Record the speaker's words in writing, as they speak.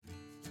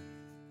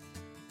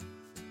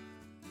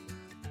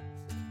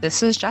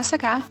This is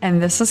Jessica.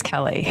 And this is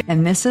Kelly.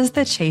 And this is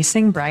the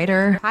Chasing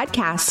Brighter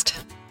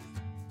podcast.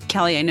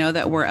 Kelly, I know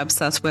that we're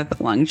obsessed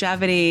with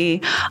longevity,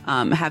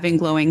 having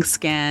glowing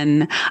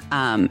skin,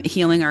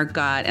 healing our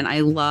gut, and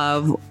I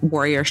love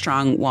Warrior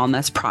Strong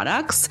wellness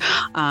products.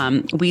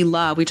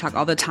 We talk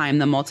all the time,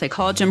 the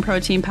multi-collagen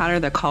protein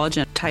powder, the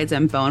collagen peptides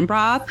and bone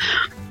broth,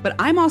 but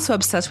I'm also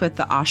obsessed with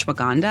the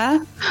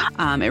ashwagandha.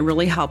 It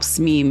really helps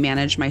me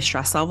manage my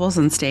stress levels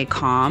and stay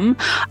calm.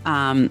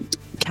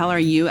 Kelly, are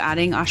you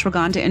adding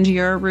ashwagandha into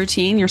your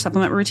routine, your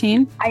supplement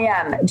routine? I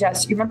am.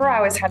 Jess, you remember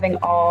I was having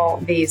all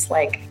these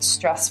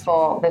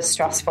stressful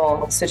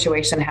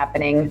situation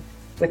happening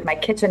with my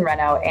kitchen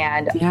reno,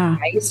 and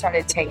I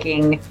started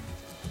taking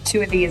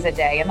 2 of these a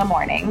day in the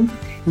morning.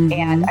 Mm-hmm.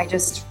 And I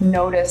just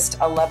noticed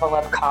a level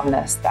of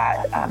calmness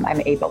that I'm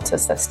able to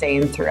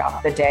sustain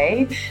throughout the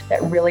day that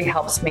really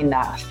helps me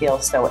not feel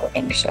so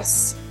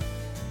anxious.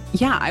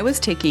 Yeah, I was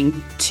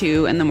taking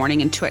 2 in the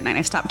morning and 2 at night.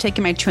 I stopped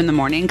taking my 2 in the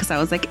morning because I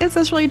was like, is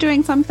this really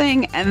doing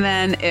something? And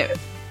then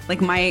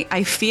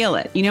I feel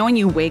it. You know, when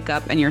you wake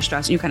up and you're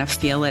stressed, you kind of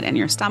feel it in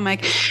your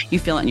stomach, you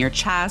feel it in your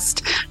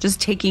chest.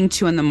 Just taking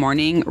 2 in the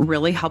morning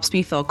really helps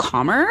me feel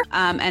calmer.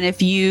 And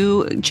if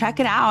you check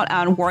it out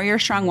on Warrior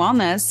Strong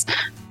Wellness,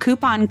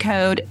 coupon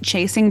code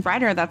Chasing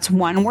Brighter, that's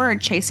one word,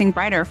 Chasing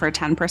Brighter, for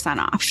 10%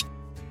 off.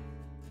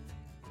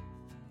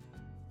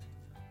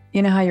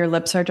 You know how your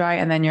lips are dry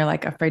and then you're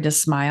afraid to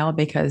smile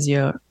because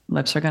your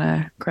lips are going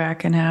to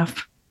crack in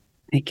half?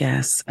 I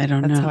guess. I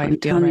don't know. That's how I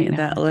feel right now.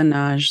 That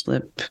Laneige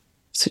lip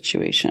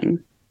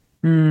situation.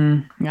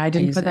 I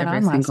didn't put that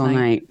on last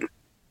night.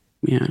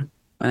 Yeah.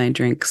 And I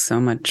drink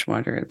so much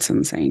water. It's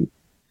insane.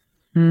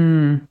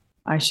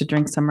 I should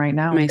drink some right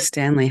now. My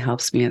Stanley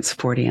helps me. It's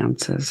 40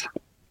 ounces.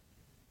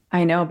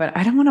 I know, but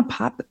I don't want to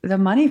pop the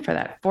money for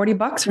that.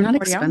 $40 for not 40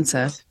 expensive.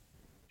 Ounces.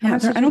 Yeah,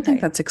 I don't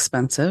think that's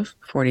expensive.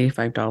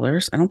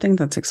 $45. I don't think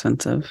that's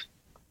expensive.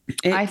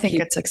 I think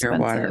it's expensive.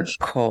 Your water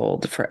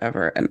cold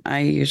forever, and I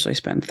usually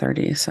spend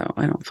 $30, so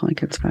I don't feel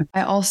like it's bad.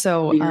 I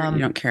also you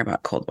don't care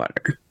about cold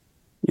water.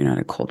 You're not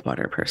a cold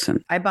water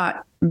person. I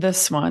bought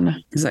this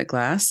one. Is that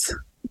glass?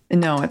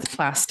 No, it's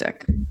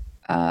plastic.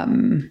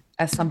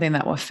 As something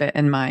that will fit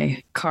in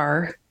my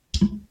car.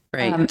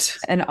 Right.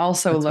 And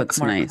also look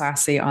more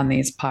classy on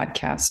these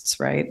podcasts,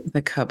 right?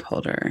 The cup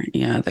holder.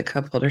 Yeah, the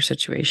cup holder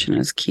situation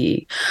is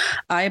key.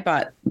 I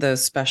bought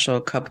those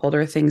special cup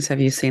holder things. Have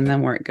you seen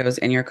them where it goes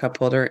in your cup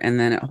holder and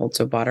then it holds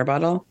a water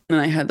bottle?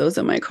 And I had those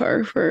in my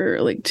car for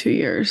 2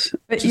 years.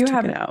 But you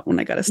have it out when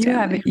I got a Stanley. You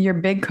have your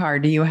big car.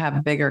 Do you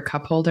have bigger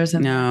cup holders?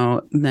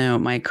 No,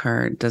 my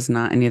car does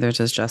not. And neither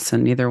does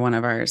Justin. Neither one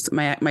of ours.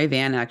 My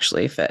van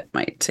actually fit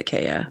my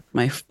Takea,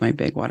 my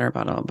big water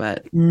bottle,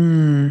 but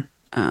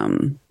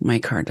my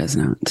car does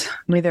not.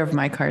 Neither of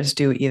my cars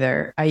do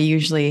either. I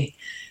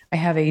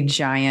have a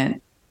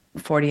giant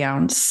 40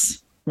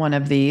 ounce one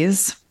of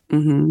these.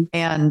 Mm-hmm.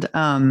 And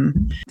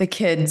the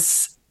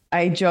kids,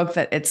 I joke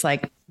that it's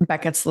like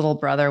Beckett's little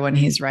brother when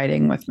he's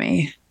riding with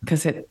me,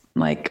 because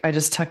I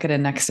just tuck it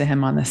in next to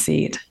him on the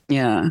seat.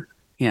 Yeah.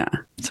 Yeah.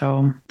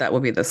 So that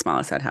would be the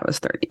smallest I'd have is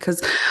 30.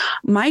 Because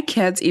my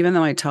kids, even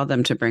though I tell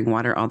them to bring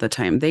water all the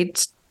time, they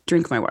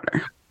drink my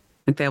water.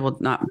 They will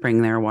not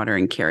bring their water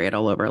and carry it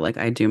all over like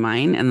I do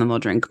mine, and then they'll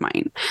drink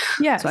mine.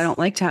 Yeah. So I don't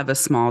like to have a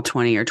small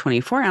 20 or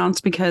 24 ounce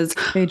because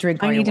they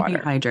drink all I need your to water.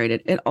 be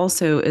hydrated. It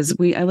also is,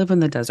 I live in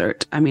the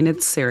desert. I mean,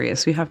 it's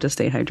serious. We have to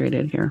stay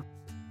hydrated here.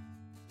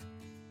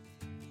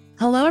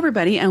 Hello,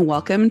 everybody, and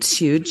welcome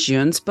to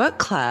June's Book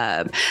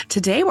Club.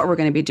 Today, what we're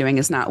going to be doing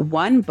is not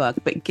one book,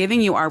 but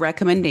giving you our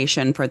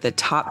recommendation for the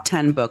top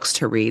 10 books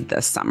to read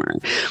this summer.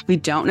 We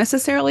don't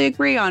necessarily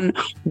agree on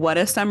what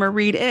a summer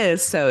read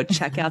is, so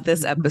check out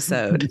this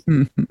episode.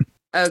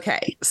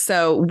 Okay,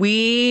 so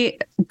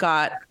I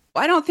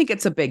don't think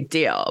it's a big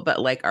deal, but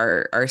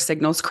our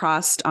signals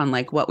crossed on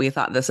what we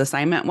thought this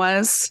assignment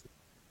was.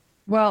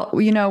 Well,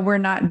 we're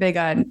not big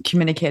on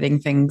communicating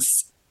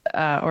things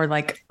or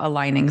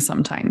aligning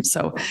sometimes.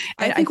 So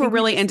I think we're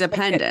really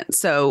independent.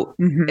 So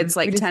it's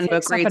 10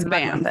 book reads,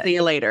 bam, see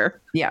you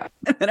later. Yeah.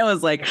 And I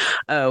was like,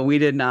 oh, we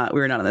were not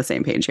on the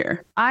same page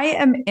here. I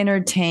am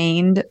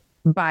entertained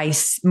by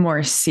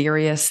more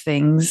serious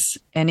things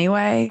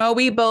anyway. Oh,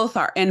 we both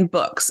are in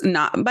books,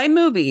 not by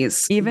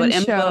movies. Even but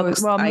in shows.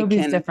 Books, well,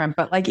 movies different,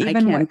 but even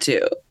I can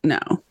too. No,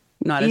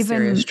 not a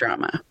serious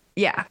drama.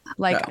 Yeah.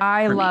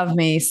 I love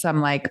me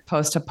some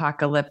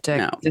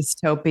post-apocalyptic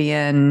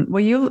dystopian.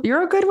 Well,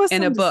 you're good with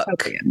in a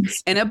book.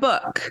 In a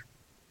book.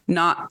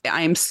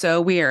 I'm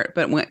so weird,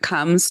 but when it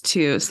comes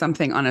to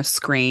something on a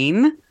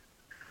screen,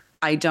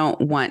 I don't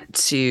want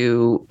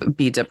to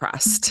be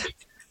depressed.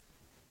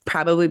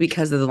 Probably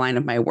because of the line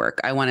of my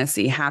work. I want to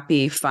see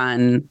happy,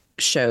 fun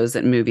shows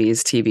and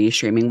movies, TV,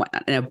 streaming,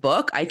 whatnot. In a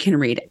book, I can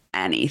read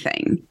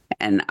anything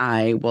and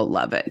I will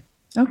love it.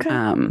 Okay.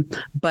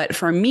 But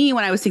for me,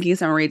 when I was thinking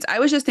summer reads, I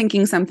was just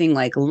thinking something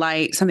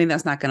light, something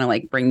that's not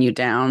going to bring you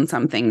down,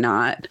 something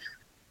not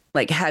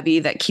heavy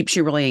that keeps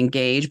you really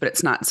engaged, but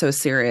it's not so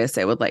serious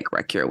it would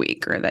wreck your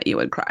week or that you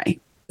would cry.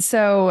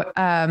 So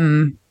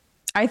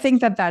I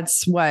think that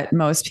that's what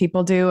most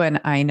people do.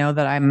 And I know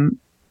that I'm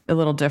a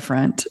little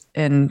different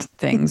in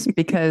things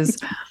because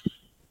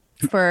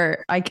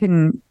I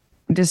can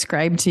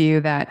describe to you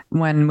that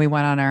when we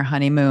went on our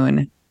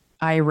honeymoon,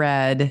 I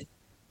read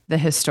The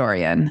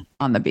Historian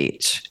on the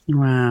beach.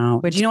 Wow.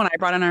 But you know what I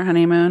brought on our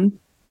honeymoon?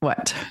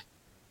 What?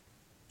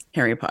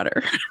 Harry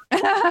Potter.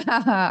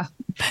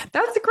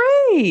 That's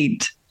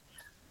great.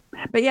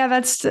 But yeah,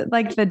 that's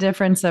like the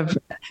difference of,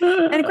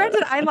 and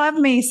granted, I love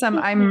me some,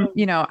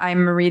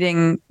 I'm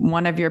reading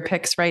one of your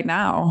picks right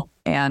now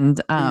and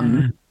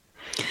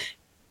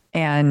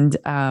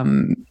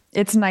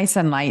it's nice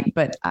and light,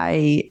 but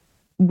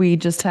we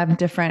just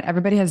have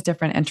everybody has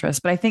different interests.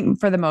 But I think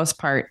for the most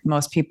part,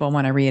 most people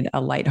want to read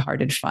a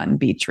lighthearted, fun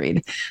beach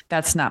read.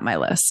 That's not my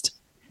list.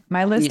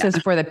 My list is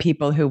for the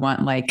people who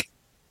want like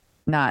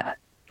not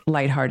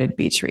lighthearted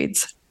beach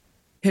reads.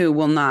 Who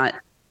will not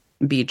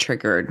be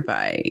triggered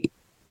by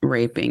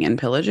raping and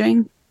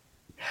pillaging?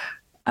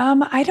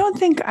 I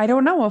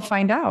don't know. We'll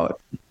find out.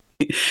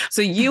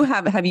 So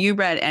have you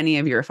read any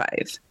of your 5?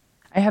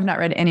 I have not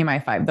read any of my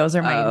 5. Those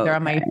are they're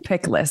on my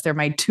pick list. They're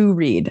my to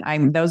read.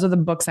 Those are the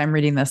books I'm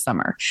reading this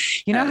summer.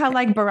 You know how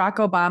like Barack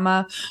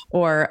Obama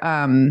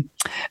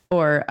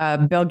or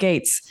Bill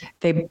Gates,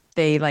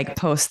 they like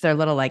post their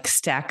little like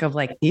stack of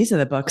like, these are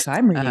the books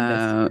I'm reading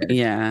this year.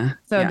 Yeah.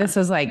 So this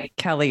is like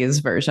Kelly's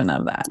version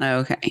of that.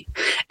 Okay.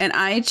 And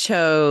I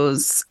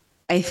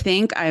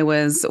think I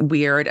was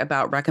weird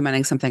about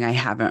recommending something I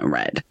haven't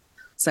read.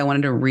 So I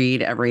wanted to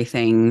read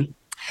everything.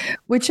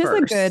 Which is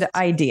a good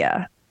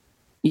idea.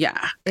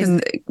 Yeah.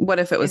 Because what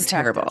if it was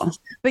terrible?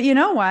 But you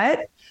know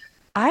what?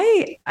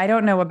 I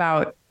don't know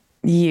about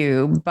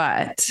you,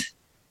 but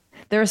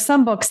there are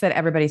some books that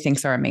everybody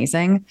thinks are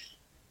amazing.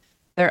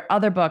 There are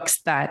other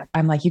books that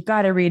I'm like, you've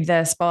got to read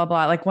this, blah,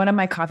 blah, blah. Like one of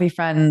my coffee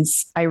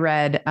friends, I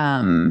read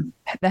the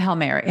Hail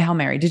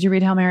Mary. Did you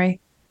read Hail Mary?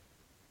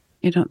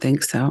 I don't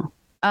think so.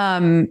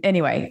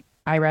 Anyway,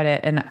 I read it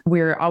and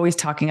we're always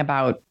talking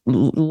about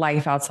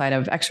life outside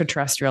of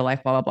extraterrestrial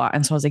life, blah, blah, blah.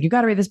 And so I was like, you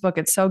got to read this book.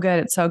 It's so good.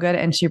 It's so good.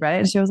 And she read it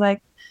and she was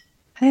like,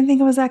 I didn't think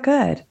it was that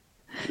good.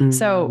 Mm-hmm.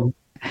 So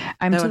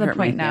I'm to the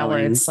point now where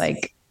it's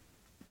like,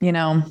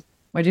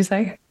 what'd you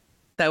say?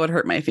 That would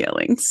hurt my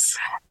feelings.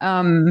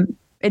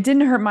 It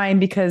didn't hurt mine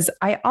because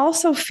I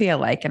also feel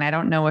like, and I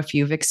don't know if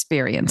you've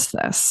experienced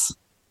this.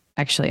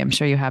 Actually, I'm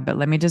sure you have, but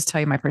let me just tell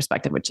you my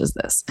perspective, which is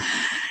this.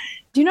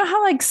 Do you know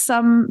how like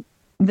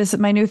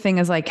my new thing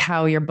is like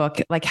how your book,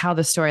 like how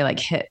the story like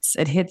hits.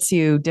 It hits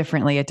you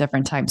differently at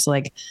different times. So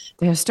like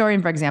The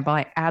Historian, for example,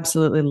 I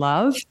absolutely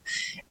love.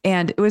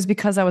 And it was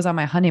because I was on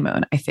my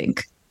honeymoon, I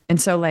think. And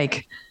so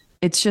like,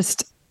 it's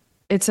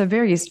a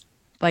very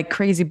like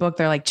crazy book.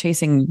 They're like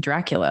chasing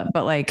Dracula,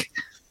 but like,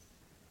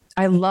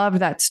 I love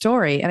that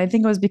story. And I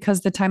think it was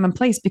because the time and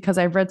place, because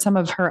I've read some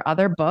of her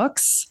other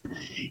books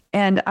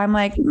and I'm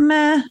like,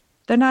 meh,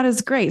 they're not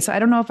as great. So I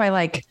don't know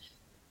if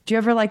do you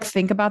ever like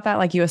think about that?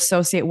 Like you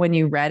associate when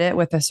you read it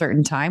with a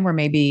certain time where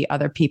maybe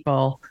other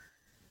people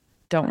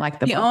don't like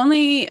the book? The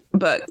only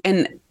book,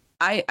 and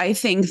I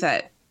think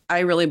that I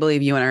really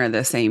believe you and I are on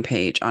the same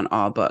page on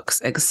all books,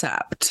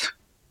 except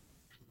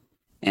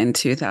in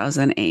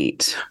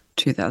 2008,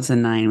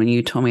 2009, when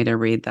you told me to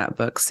read that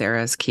book,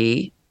 Sarah's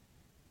Key.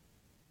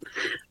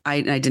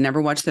 I did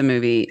never watch the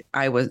movie.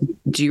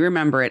 Do you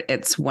remember it?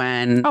 It's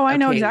when, I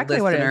know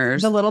exactly what it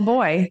is. The little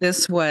boy.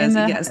 This was,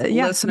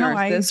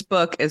 listeners, this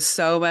book is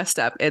so messed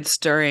up. It's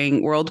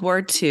during World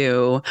War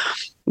II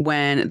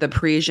when the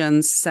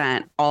Parisians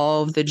sent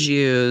all of the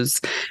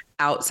Jews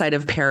outside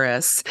of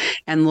Paris,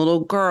 and little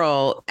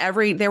girl,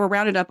 they were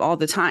rounded up all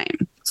the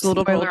time. So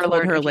little girl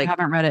told her, like, if you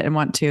haven't read it and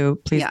want to,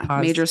 please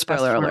pause. Major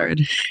spoiler alert.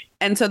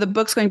 And so the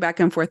book's going back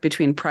and forth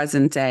between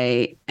present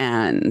day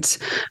and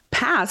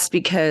past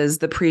because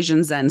the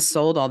Parisians then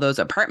sold all those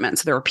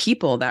apartments. There were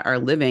people that are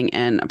living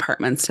in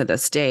apartments to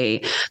this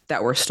day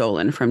that were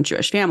stolen from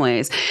Jewish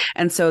families.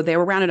 And so they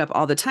were rounded up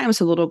all the time.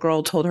 So the little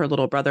girl told her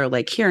little brother,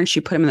 like, here, and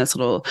she put him in this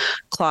little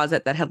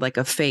closet that had like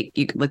a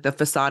fake, like the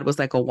facade was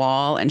like a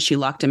wall, and she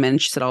locked him in.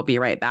 She said, I'll be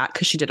right back,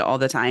 because she did it all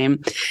the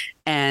time.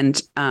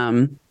 And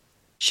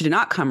she did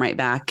not come right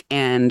back.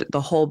 And the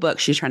whole book,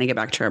 she's trying to get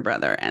back to her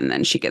brother. And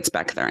then she gets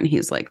back there and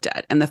he's like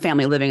dead. And the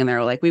family living in there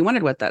were like, we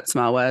wondered what that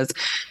smell was.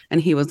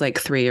 And he was like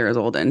 3 years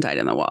old and died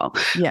in the wall.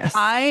 Yes.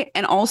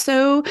 And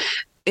also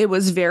it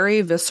was very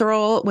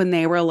visceral when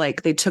they were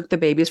like, they took the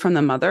babies from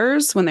the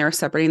mothers when they were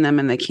separating them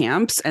in the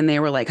camps, and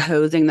they were like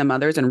hosing the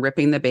mothers and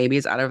ripping the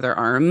babies out of their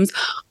arms.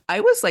 I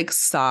was like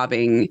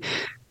sobbing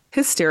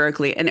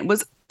hysterically. And it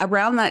was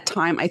around that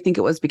time, I think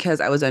it was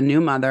because I was a new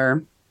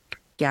mother.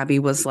 Gabby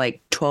was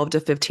like 12 to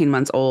 15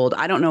 months old.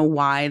 I don't know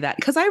why that,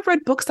 because I've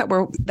read books that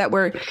were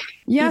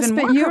yes, even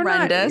but more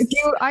horrendous.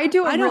 I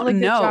don't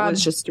know. It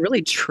was just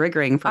really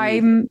triggering for me.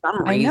 For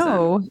some reason. I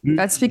know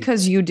that's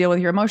because you deal with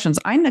your emotions.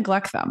 I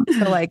neglect them.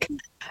 So like,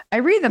 I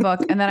read the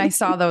book and then I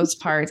saw those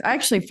parts. I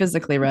actually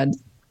physically read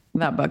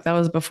that book. That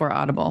was before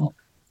Audible.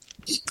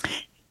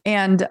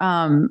 And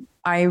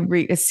I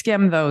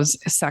skim those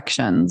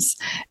sections,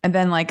 and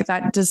then like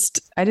that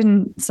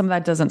some of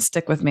that doesn't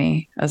stick with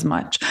me as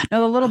much.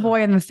 No, the little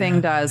boy in the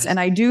thing does, and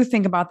I do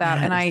think about that,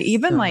 and I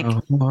even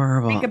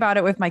think about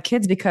it with my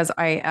kids because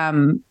I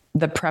am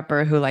the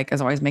prepper who like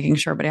is always making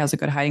sure everybody has a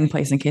good hiding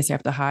place in case they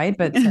have to hide,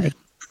 but it's like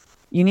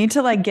you need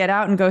to like get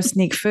out and go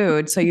sneak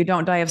food so you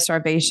don't die of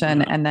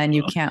starvation, and then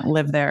you can't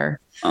live there.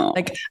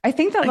 Like I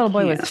think that little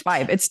boy was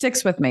 5. It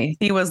sticks with me.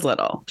 He was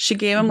little. She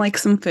gave him like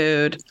some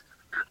food.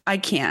 I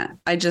can't.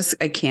 I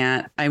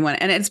can't.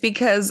 And it's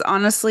because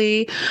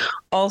honestly,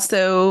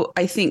 also,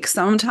 I think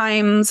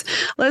sometimes,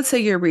 let's say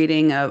you're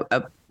reading a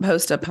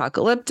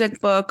post-apocalyptic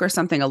book or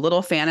something, a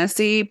little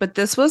fantasy, but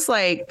this was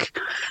like,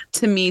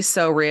 to me,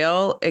 so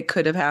real. It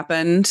could have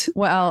happened.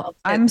 Well,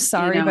 I'm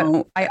sorry,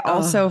 but I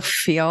also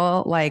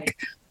feel like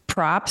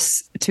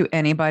props to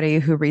anybody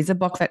who reads a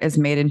book that is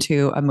made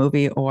into a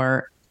movie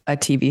or a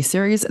TV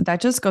series.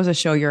 That just goes to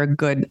show you're a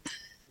good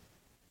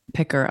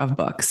picker of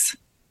books.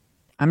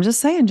 I'm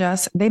just saying,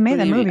 Jess, they made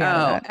a movie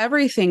out of it.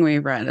 Everything we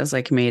read is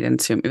like made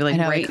into like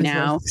right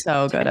now.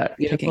 So good at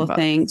beautiful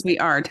things. We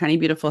are tiny,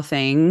 beautiful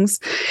things.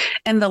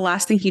 And the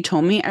last thing he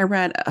told me, I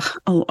read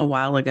a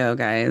while ago,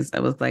 guys.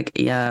 I was like,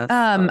 yeah.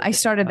 I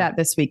started that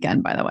this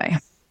weekend, by the way.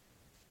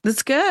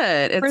 That's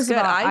good. It's First good.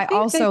 Of all, I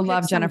also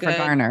love Jennifer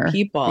Garner.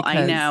 People,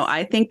 I know.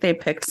 I think they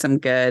picked some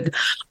good,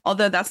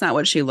 although that's not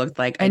what she looked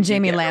like. And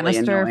Jamie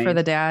Lannister for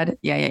the dad.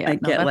 Yeah. I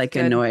get like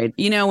good. Annoyed.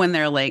 You know, when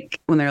they're like,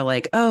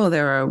 oh,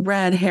 they're a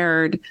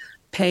red-haired,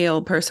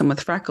 pale person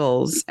with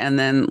freckles, and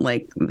then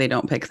like they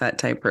don't pick that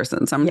type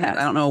person. Sometimes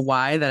I don't know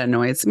why that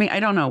annoys me. I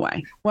don't know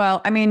why.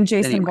 Well, I mean,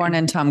 Jason Bourne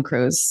and Tom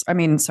Cruise. I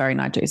mean, sorry,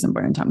 not Jason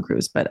Bourne and Tom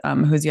Cruise, but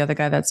who's the other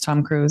guy that's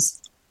Tom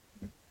Cruise?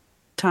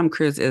 Tom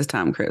Cruise is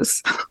Tom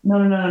Cruise.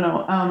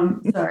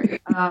 No. Sorry.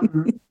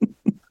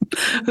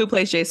 Who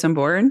plays Jason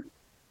Bourne?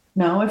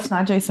 No, it's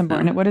not Jason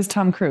Bourne. What is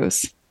Tom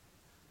Cruise?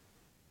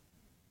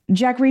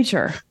 Jack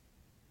Reacher.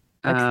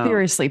 Like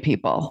seriously,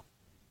 people.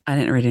 I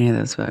didn't read any of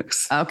those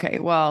books. Okay,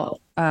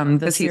 well,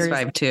 because he's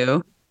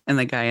 5'2", and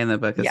the guy in the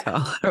book is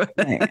tall.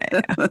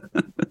 Yeah.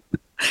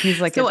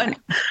 He's like, so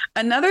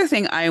another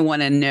thing I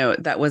want to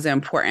note that was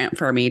important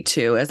for me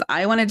too is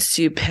I wanted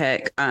to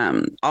pick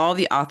all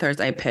the authors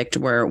I picked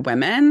were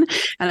women,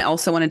 and I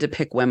also wanted to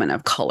pick women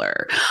of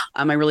color.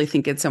 I really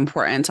think it's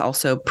important to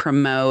also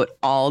promote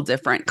all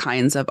different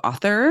kinds of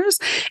authors,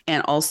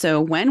 and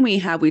also when we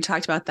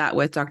talked about that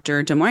with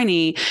Dr.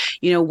 Demoini,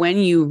 you know, when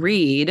you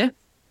read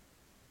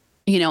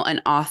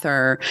an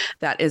author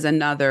that is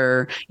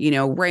another,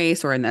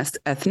 race or in this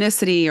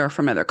ethnicity or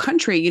from another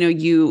country,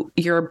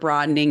 you're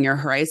broadening your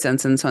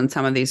horizons. And so in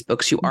some of these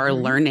books, you are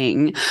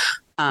learning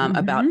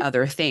about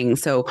other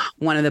things. So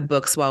one of the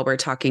books, while we're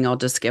talking, I'll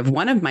just give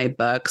one of my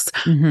books,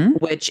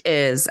 which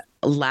is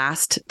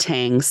Last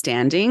Tang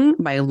Standing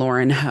by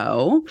Lauren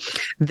Ho.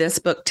 This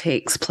book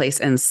takes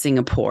place in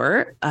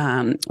Singapore,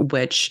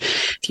 which,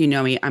 if you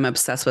know me, I'm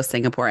obsessed with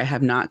Singapore. I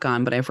have not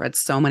gone, but I've read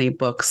so many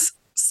books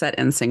set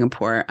in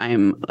Singapore.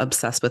 I'm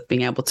obsessed with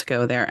being able to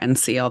go there and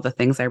see all the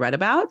things I read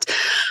about.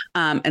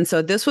 And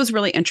so this was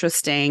really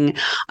interesting.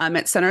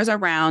 It centers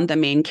around the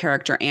main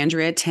character,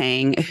 Andrea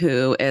Tang,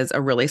 who is a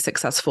really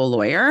successful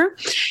lawyer.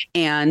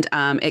 And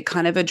it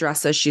kind of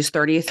addresses, she's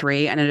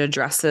 33, and it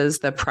addresses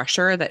the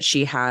pressure that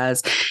she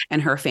has in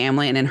her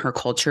family and in her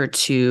culture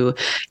to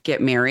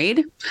get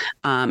married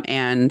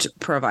and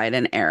provide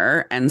an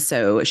heir. And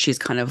so she's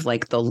kind of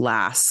like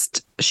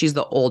she's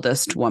the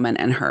oldest woman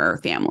in her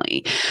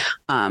family,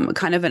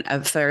 kind of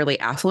a fairly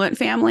affluent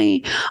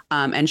family.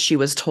 And she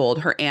was told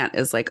her aunt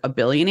is like a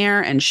billionaire,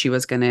 and she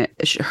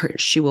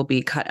will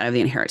be cut out of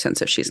the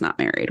inheritance if she's not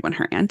married when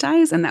her aunt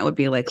dies. And that would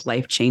be like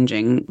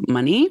life-changing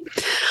money.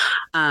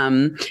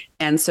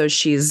 And so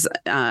she's,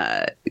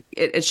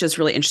 it's just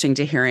really interesting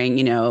to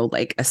hearing,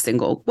 like a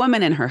single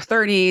woman in her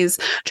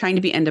 30s trying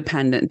to be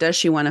independent. Does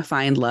she want to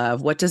find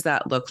love? What does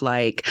that look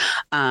like?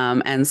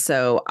 And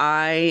so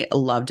I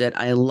loved it.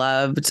 I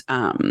loved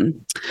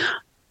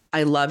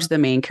the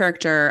main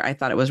character. I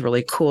thought it was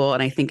really cool.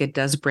 And I think it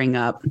does bring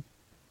up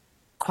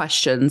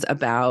questions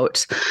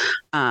about,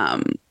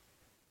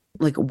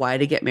 like why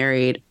to get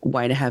married,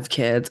 why to have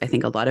kids. I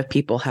think a lot of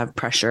people have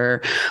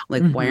pressure,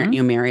 like, why aren't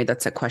you married?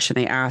 That's a question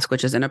they ask,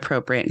 which is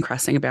inappropriate and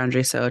crossing a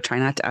boundary. So try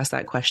not to ask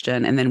that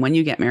question. And then when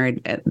you get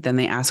married, then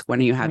they ask, when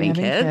are you having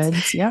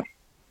kids? Yep.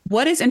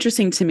 What is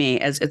interesting to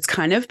me is it's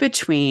kind of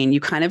between, you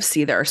kind of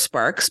see there are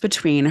sparks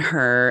between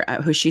her,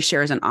 who she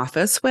shares an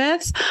office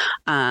with,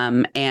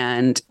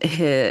 and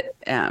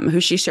who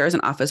she shares an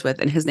office with,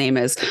 and his name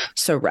is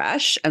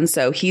Suresh. And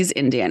so he's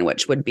Indian,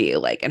 which would be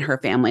like in her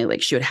family,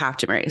 like she would have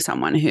to marry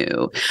someone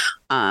who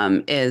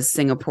is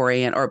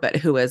Singaporean but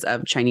who is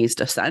of Chinese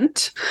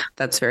descent.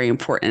 That's very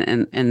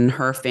important in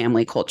her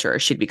family culture.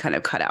 She'd be kind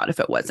of cut out if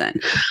it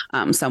wasn't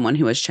someone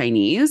who was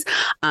Chinese.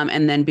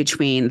 And then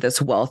between this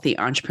wealthy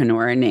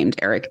entrepreneur named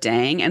Eric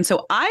Dang. And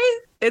so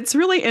it's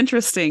really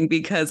interesting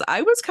because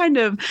I was kind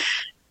of,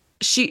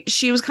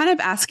 she was kind of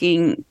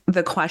asking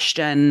the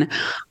question,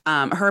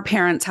 her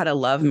parents had a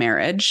love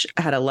match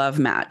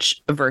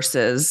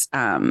versus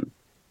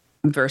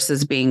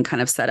versus being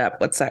kind of set up.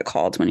 What's that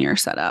called when you're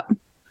set up?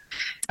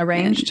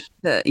 Arranged?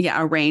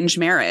 Arranged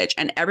marriage.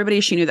 And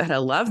everybody she knew that had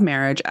a love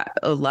marriage,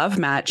 a love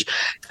match,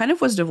 kind of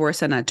was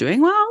divorced and not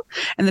doing well.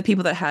 And the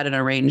people that had an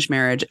arranged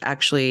marriage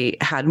actually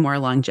had more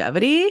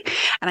longevity.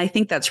 And I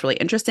think that's really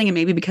interesting. And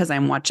maybe because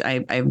I've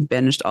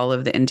binged all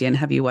of the Indian.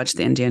 Have you watched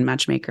the Indian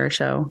Matchmaker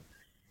show?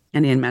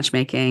 Indian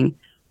Matchmaking.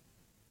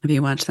 Have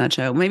you watched that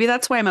show? Maybe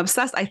that's why I'm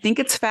obsessed. I think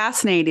it's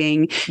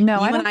fascinating. No,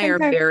 I don't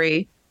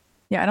think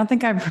Yeah, I don't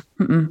think I've.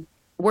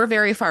 We're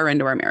very far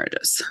into our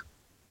marriages,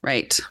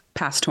 right?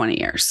 Past 20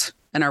 years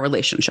in our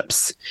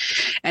relationships.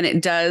 And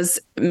it does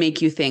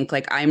make you think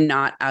like, I'm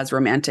not as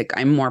romantic.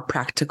 I'm more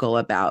practical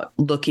about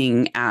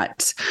looking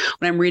at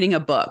when I'm reading a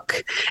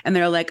book and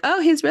they're like,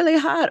 oh, he's really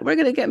hot. We're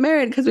going to get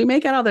married because we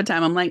make out all the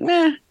time. I'm like,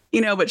 meh,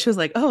 but she was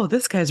like, oh,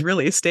 this guy's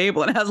really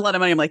stable and has a lot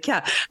of money. I'm like,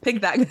 yeah,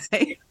 pick that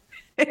guy.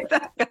 Pick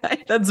that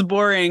guy. That's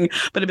boring,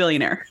 but a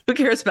billionaire. Who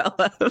cares about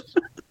love?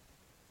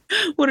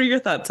 What are your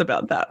thoughts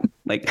about that?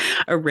 Like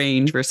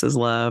arrange versus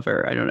love,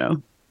 or I don't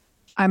know.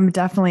 I'm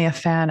definitely a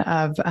fan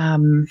of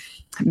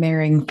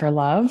marrying for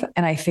love.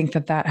 And I think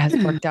that has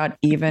worked out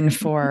even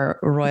for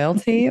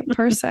royalty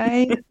per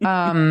se.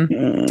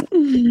 I'm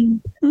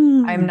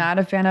not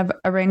a fan of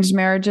arranged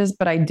marriages,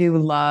 but I do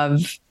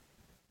love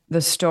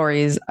the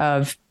stories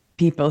of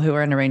people who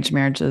are in arranged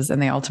marriages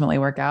and they ultimately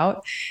work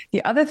out.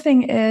 The other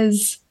thing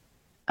is,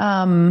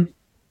 I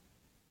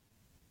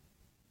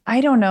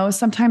don't know.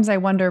 Sometimes I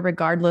wonder,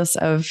 regardless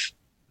of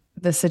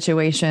the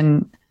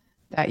situation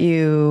that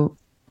you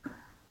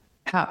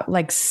have,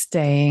 like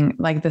staying,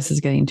 like this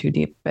is getting too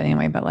deep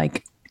anyway, but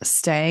like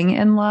staying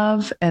in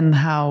love and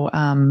how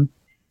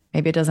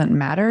maybe it doesn't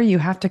matter. You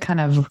have to kind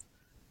of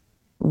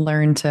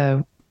learn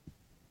to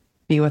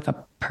be with a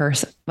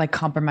person, like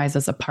compromise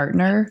as a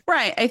partner.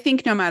 Right. I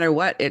think no matter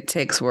what, it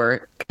takes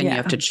work and you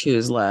have to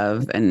choose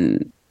love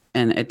and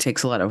it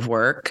takes a lot of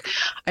work.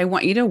 I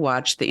want you to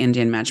watch the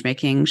Indian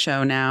Matchmaking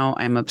show now.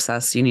 I'm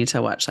obsessed. You need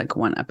to watch like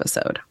one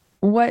episode.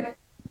 What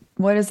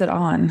is it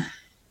on?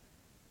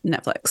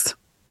 Netflix.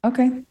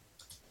 Okay.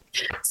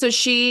 So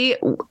she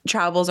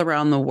travels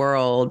around the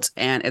world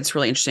and it's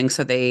really interesting.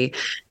 So they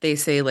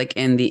say like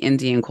in the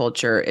Indian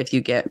culture, if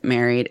you get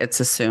married, it's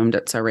assumed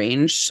it's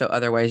arranged. So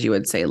otherwise you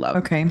would say love,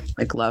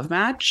 like love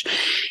match.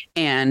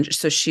 And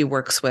so she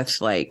works with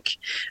like,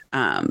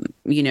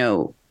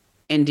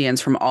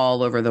 Indians from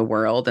all over the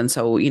world. And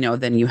so,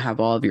 then you have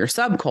all of your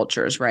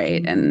subcultures,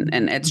 right?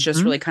 And it's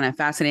just really kind of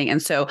fascinating.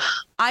 And so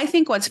I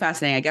think what's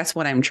fascinating, I guess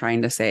what I'm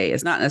trying to say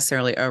is not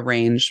necessarily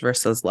arranged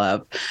versus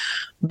love,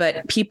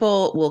 but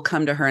people will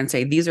come to her and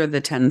say, these are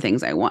the 10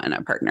 things I want in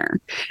a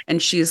partner.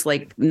 And she's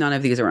like, none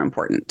of these are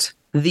important.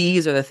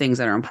 These are the things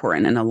that are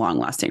important in a long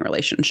lasting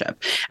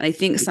relationship. And I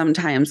think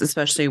sometimes,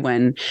 especially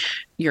when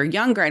you're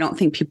younger, I don't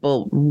think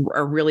people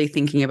are really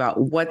thinking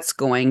about what's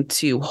going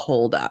to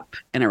hold up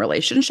in a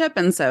relationship.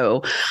 And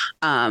so,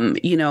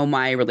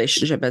 my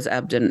relationship has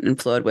ebbed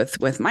and flowed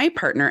with my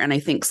partner. And I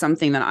think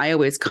something that I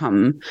always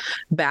come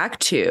back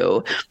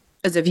to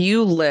is if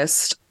you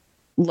list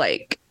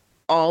like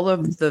all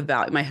of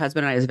my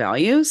husband and I's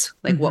values,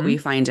 like what we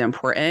find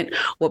important,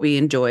 what we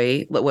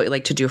enjoy, what we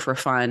like to do for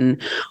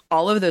fun,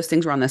 all of those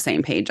things were on the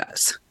same page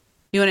as.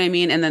 You know what I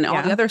mean? And then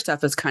all the other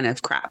stuff is kind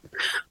of crap.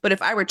 But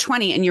if I were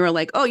 20 and you were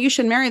like, oh, you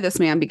should marry this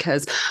man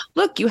because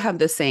look, you have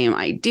the same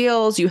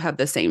ideals, you have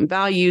the same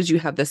values, you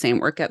have the same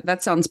work ethic,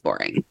 that sounds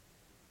boring.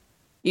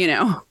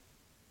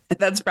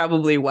 That's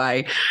probably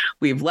why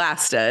we've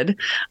lasted.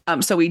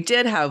 So we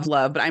did have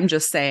love, but I'm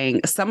just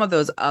saying some of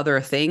those other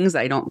things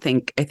I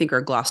think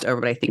are glossed over,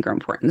 but I think are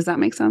important. Does that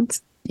make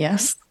sense?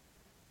 Yes.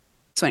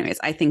 So anyways,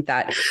 I think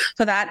that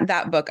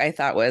book I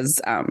thought was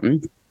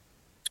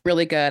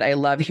really good. I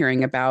love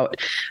hearing about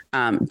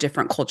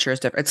different cultures.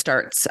 It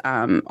starts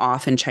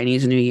off in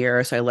Chinese New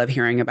Year. So I love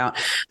hearing about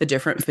the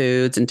different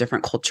foods and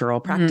different cultural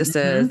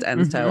practices.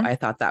 So I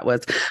thought that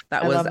was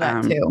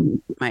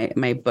too.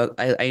 My book.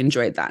 I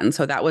enjoyed that. And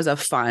so that was a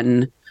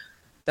fun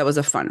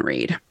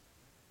read.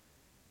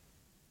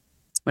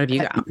 What have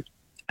you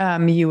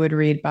got? You would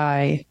read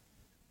by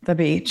the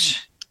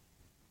beach.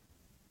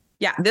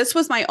 Yeah, this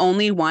was my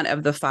only one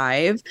of the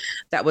 5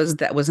 that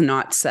was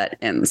not set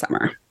in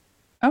summer.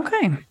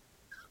 Okay.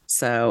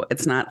 So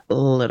it's not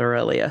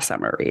literally a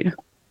summer read.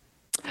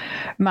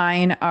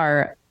 Mine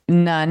are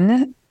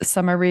none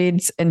summer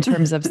reads in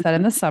terms of set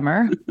in the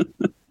summer.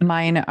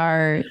 Mine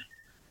are,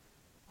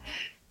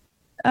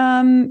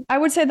 I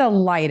would say the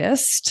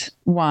lightest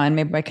one,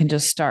 maybe I can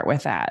just start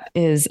with that,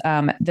 is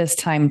This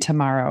Time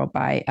Tomorrow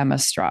by Emma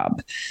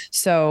Straub.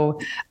 So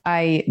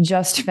I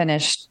just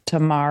finished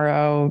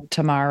Tomorrow,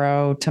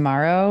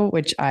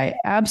 which I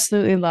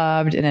absolutely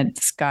loved. And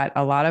it's got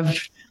a lot of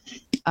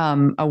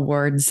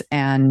awards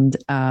and,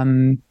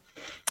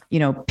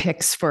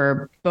 picks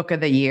for book of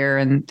the year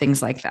and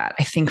things like that,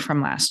 I think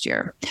from last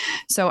year.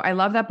 So I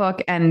love that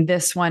book. And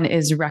this one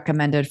is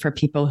recommended for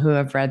people who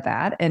have read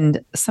that.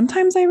 And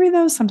sometimes I read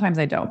those, sometimes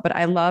I don't, but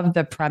I love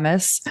the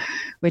premise,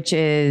 which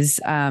is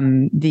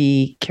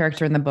the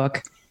character in the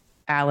book,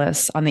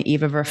 Alice, on the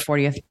eve of her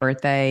 40th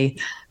birthday,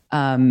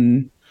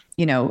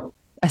 you know,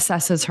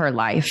 assesses her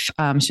life.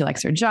 She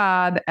likes her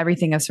job.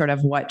 Everything is sort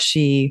of what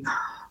she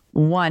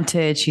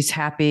wanted. She's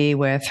happy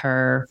with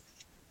her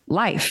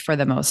life for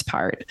the most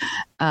part.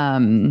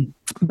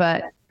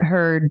 But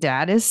her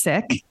dad is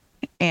sick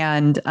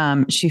and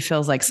she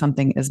feels like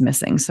something is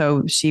missing.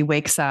 So she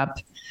wakes up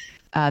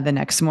the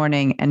next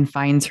morning and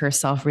finds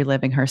herself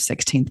reliving her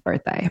 16th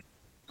birthday.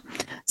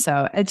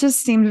 So it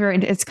just seems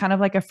it's kind of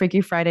like a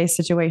Freaky Friday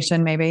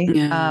situation, maybe.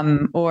 Yeah.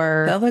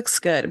 Or that looks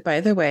good. By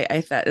the way,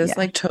 that is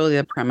like totally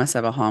the premise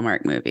of a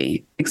Hallmark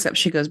movie, except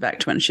she goes back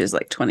to when she's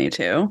like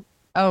 22.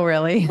 Oh,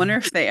 really? I wonder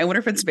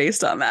if it's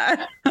based on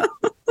that.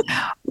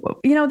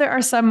 You know, there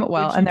are some,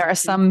 and there are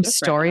some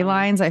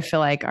storylines I feel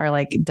like are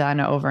like done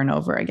over and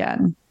over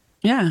again.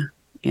 Yeah.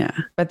 Yeah.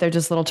 But they're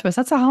just little twists.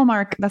 That's how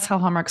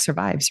Hallmark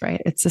survives,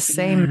 right? It's the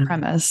same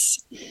premise,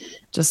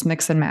 just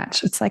mix and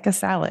match. It's like a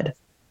salad.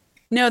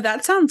 No,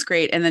 that sounds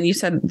great. And then you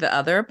said the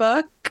other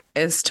book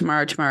is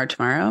Tomorrow,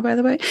 by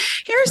the way.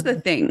 Here's the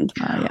thing.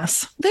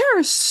 Yes. There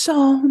are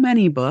so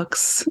many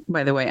books.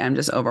 By the way, I'm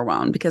just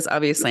overwhelmed because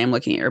obviously I'm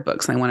looking at your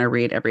books and I want to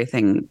read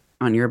everything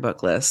on your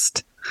book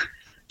list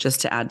just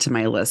to add to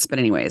my list. But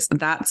anyways,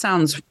 that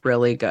sounds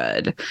really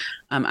good.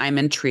 I'm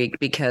intrigued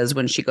because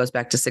when she goes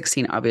back to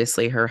 16,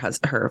 obviously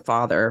her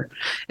father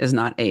is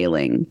not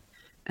ailing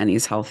and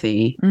he's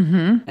healthy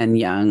and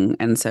young.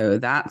 And so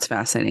that's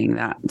fascinating.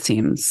 That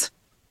seems...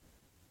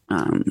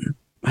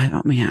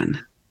 oh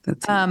man.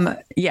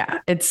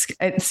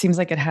 It seems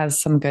like it has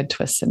some good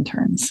twists and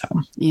turns. So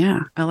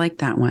yeah, I like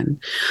that one.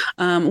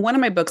 One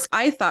of my books,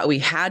 I thought we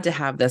had to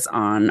have this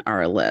on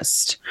our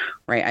list,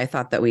 right? I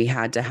thought that we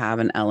had to have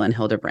an Elin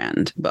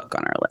Hilderbrand book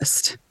on our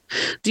list.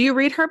 Do you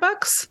read her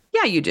books?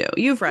 Yeah, you do.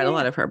 You've read a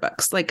lot of her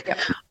books. Like,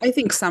 I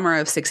think Summer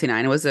of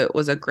 '69 was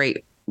a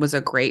great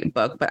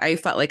book, but I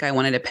felt like I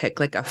wanted to pick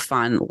like a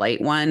fun,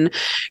 light one.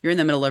 You're in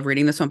the middle of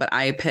reading this one, but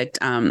I picked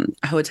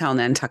Hotel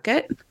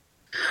Nantucket.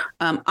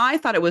 I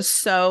thought it was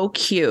so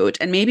cute.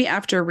 And maybe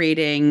after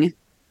reading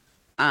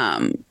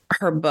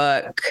her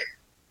book,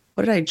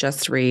 what did I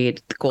just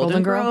read? The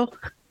Golden Girl.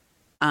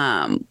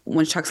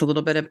 When she talks a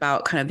little bit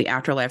about kind of the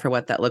afterlife or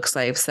what that looks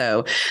like.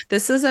 So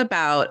this is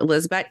about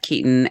Lisbeth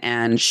Keaton,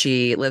 and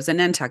she lives in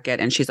Nantucket,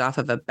 and she's off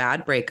of a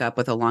bad breakup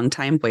with a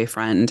longtime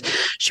boyfriend.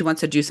 She wants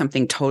to do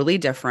something totally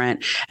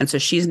different. And so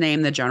she's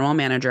named the general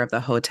manager of the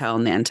Hotel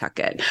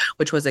Nantucket,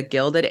 which was a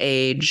Gilded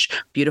Age,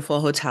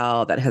 beautiful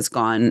hotel that has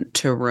gone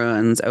to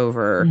ruins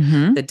over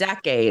the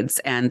decades.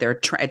 And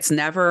it's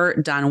never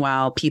done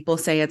well. People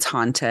say it's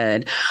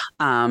haunted.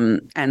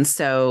 And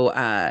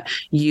so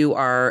you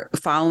are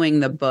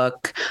following the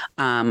book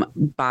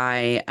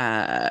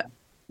by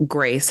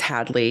Grace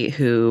Hadley,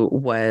 who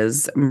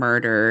was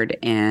murdered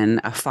in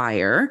a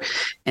fire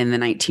in the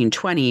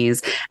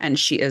 1920s. And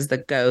she is the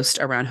ghost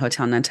around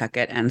Hotel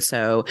Nantucket. And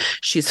so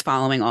she's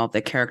following all of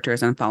the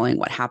characters and following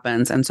what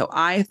happens. And so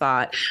I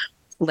thought,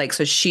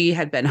 so she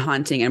had been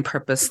haunting and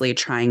purposely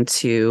trying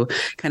to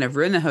kind of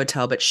ruin the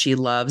hotel, but she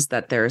loves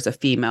that there's a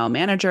female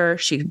manager.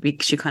 She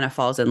kind of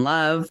falls in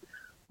love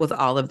with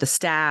all of the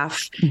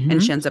staff,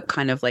 and she ends up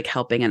kind of like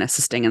helping and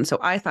assisting. And so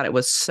I thought it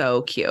was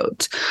so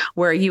cute.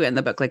 Where are you in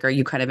the book? Like, are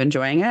you kind of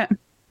enjoying it?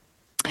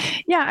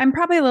 Yeah, I'm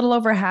probably a little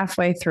over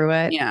halfway through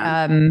it.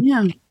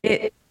 Yeah.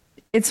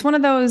 It's one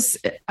of those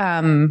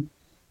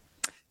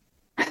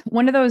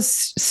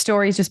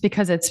stories just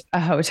because it's a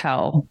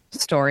hotel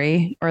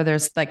story, or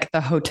there's like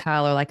the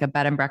hotel or like a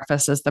bed and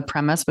breakfast is the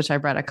premise, which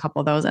I've read a couple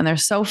of those, and they're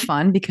so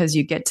fun because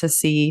you get to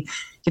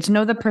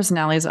know the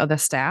personalities of the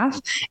staff,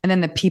 and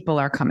then the people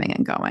are coming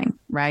and going,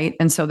 right?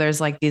 And so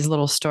there's like these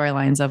little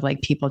storylines of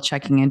like people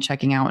checking in,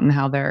 checking out, and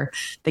how they're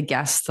the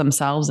guests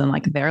themselves and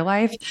like their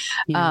life.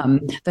 Yeah.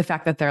 The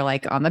fact that they're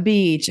like on the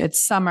beach, it's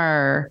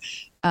summer,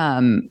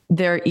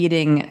 they're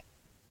eating.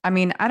 I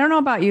mean, I don't know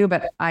about you,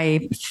 but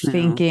I'm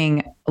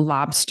thinking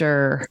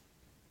lobster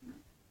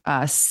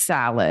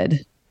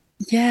salad.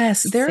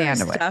 Yes, there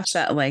sandwich. Is stuff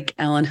that like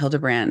Elin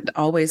Hilderbrand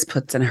always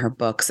puts in her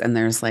books, and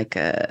there's like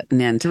a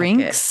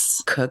Nantucket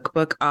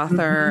cookbook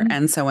author.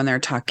 And so when they're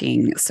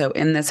talking, so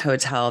in this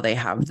hotel, they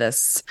have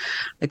this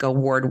like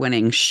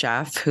award-winning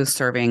chef who's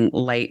serving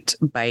light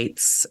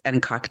bites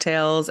and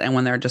cocktails. And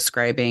when they're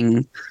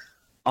describing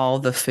all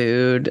the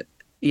food,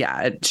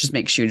 yeah, it just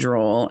makes you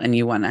drool, and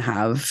you want to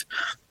have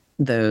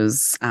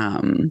those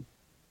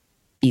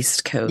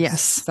East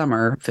Coast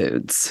summer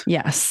foods.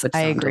 Yes,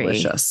 I agree.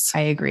 Delicious.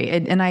 I agree.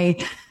 And I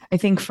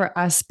think for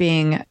us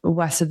being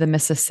west of the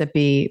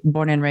Mississippi,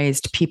 born and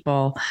raised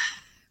people,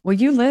 well,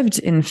 you lived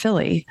in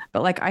Philly,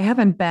 but like I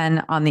haven't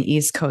been on the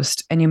East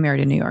Coast, and you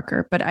married a New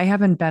Yorker, but I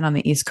haven't been on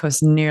the East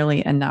Coast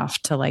nearly enough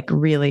to like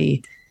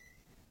really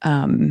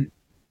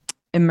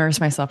immerse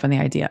myself in the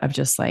idea of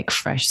just like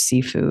fresh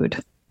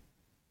seafood.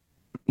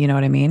 You know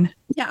what I mean?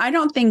 Yeah, I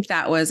don't think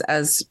that was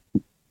as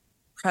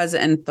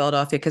present in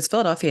Philadelphia, because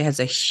Philadelphia has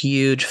a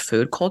huge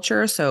food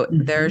culture. So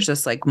there's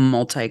just like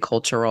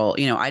multicultural,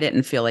 I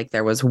didn't feel like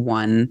there was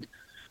one,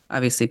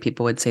 obviously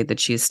people would say the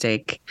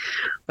cheesesteak,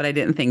 but I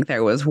didn't think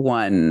there was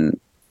one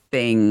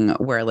thing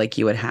where like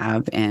you would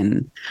have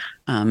in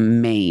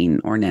Maine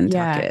or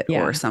Nantucket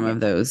or some of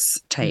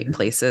those type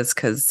places,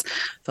 because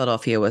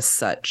Philadelphia was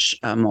such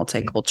a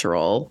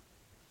multicultural,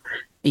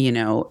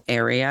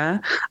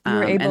 area. You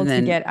were able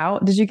to get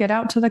out. Did you get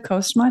out to the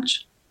coast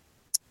much?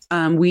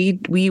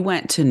 We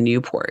went to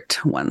Newport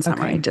one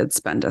summer. I did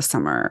spend a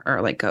summer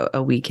or like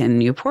a week in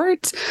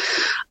Newport.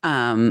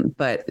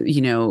 But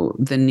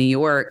the New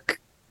York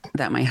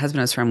that my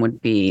husband is from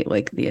would be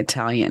like the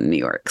Italian New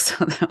York.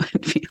 So that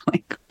would be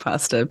like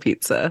pasta,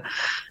 pizza.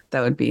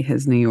 That would be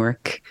his New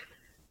York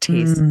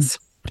tastes.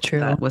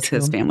 True. That was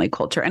his family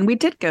culture. And we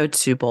did go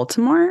to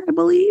Baltimore, I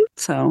believe.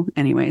 So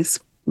anyways.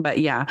 But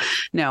yeah,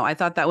 no, I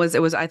thought it was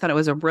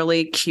a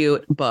really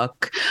cute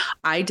book.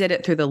 I did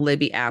it through the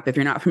Libby app. If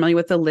you're not familiar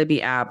with the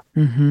Libby app,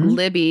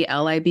 Libby,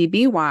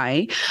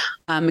 Libby,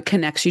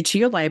 connects you to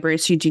your library.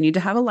 So you do need to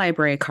have a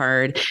library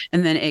card.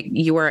 And then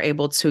you are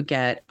able to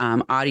get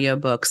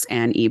audiobooks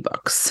and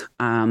ebooks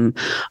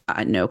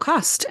at no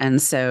cost.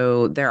 And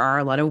so there are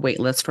a lot of wait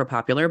lists for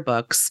popular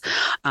books.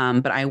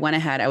 But I went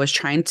ahead, I was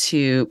trying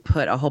to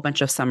put a whole bunch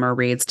of summer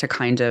reads to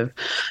kind of,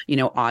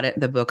 audit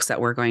the books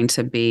that we're going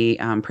to be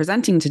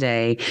presenting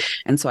today.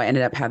 And so I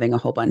ended up having a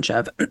whole bunch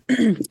of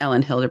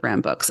Ellen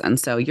Hildebrand books. And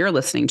so you're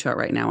listening to it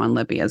right now on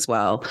Libby as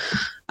well.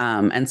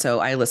 And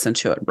so I listened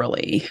to it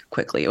really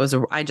quickly.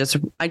 I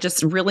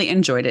just really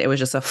enjoyed it. It was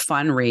just a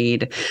fun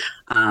read.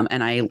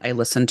 And I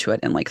listened to it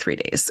in like 3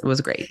 days. It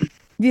was great.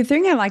 The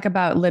thing I like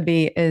about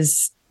Libby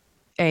is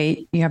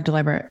you have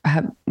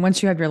to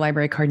once you have your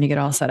library card and you get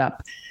all set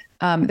up,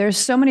 there's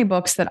so many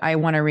books that I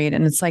want to read,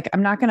 and it's like,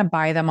 I'm not going to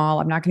buy them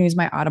all. I'm not going to use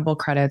my Audible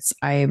credits.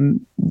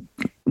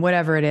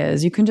 Whatever it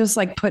is, you can just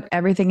like put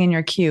everything in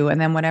your queue,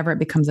 and then whenever it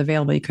becomes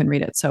available, you can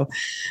read it. So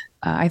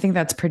I think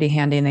that's pretty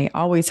handy. And they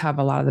always have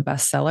a lot of the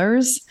best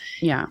sellers.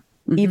 Yeah.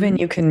 Even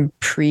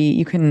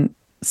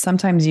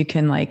sometimes you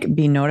can like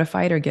be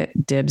notified or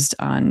get dibs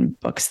on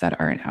books that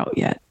aren't out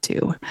yet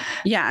too.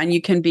 Yeah. And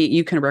you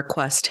can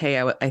request,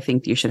 hey, I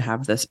think you should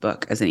have this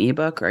book as an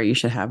ebook, or you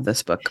should have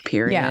this book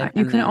period. Yeah.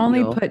 You can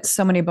only put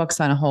so many books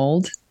on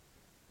hold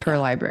per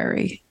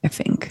library, I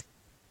think.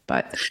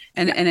 But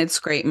and it's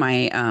great.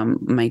 My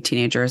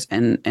teenager's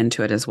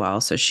into it as well.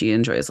 So she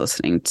enjoys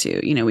listening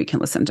to, we can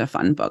listen to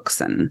fun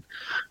books. And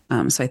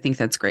so I think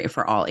that's great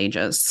for all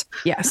ages.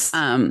 Yes.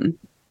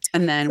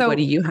 And then what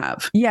do you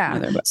have?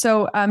 Yeah.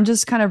 So I'm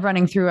just kind of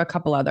running through a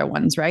couple other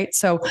ones, right?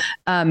 So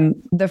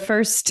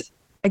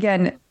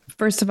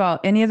first of all,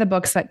 any of the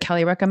books that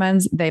Kelly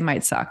recommends, they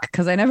might suck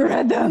because I never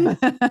read them.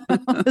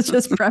 Let's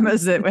just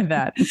premise it with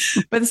that.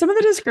 But some of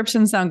the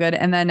descriptions sound good.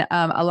 And then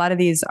a lot of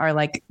these are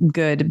like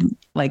good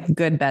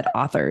bet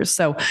authors.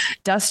 So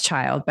Dust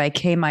Child by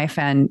K. Mai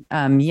Fan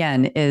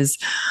Yen is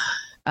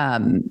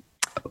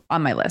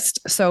on my list.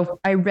 So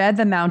I read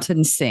The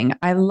Mountains Sing.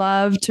 I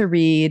love to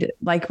read,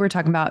 like we're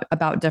talking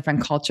about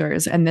different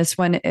cultures. And this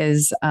one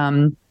is,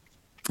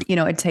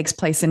 it takes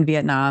place in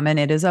Vietnam, and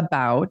it is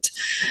about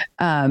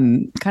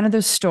kind of the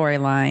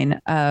storyline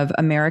of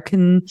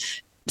American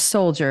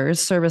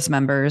soldiers, service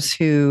members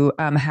who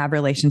have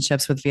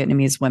relationships with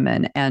Vietnamese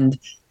women. And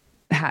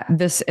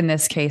in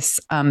this case,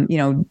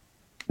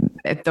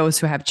 those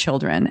who have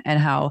children, and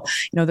how,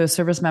 those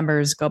service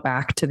members go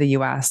back to the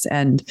US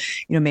and,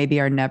 maybe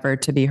are never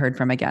to be heard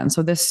from again.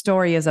 So this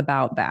story is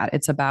about that.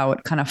 It's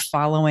about kind of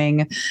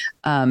following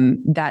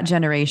that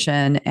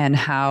generation and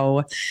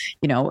how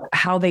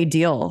they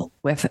deal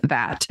with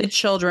that. The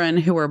children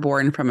who were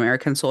born from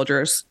American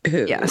soldiers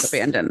who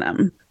abandoned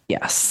them.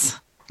 Yes.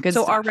 Good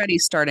so stuff. Already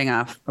starting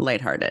off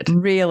lighthearted.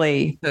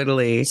 Really.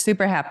 Totally.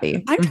 Super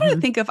happy. I'm trying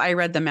to think if I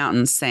read The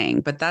Mountains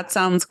Sing, but that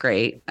sounds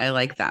great. I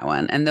like that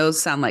one. And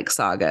those sound like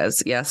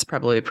sagas. Yes,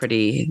 probably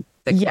pretty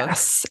thick. Yes.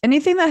 Books.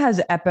 Anything that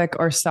has epic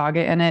or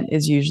saga in it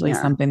is usually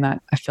something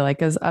that I feel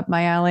like is up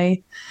my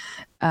alley.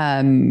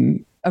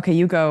 Okay,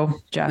 you go,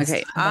 Jess.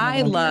 Okay,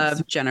 I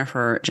love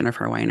Jennifer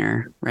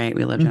Weiner, right?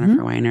 We love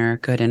Jennifer Weiner,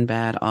 Good and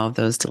Bad, all of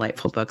those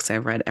delightful books.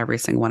 I've read every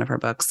single one of her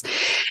books.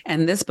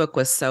 And this book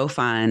was so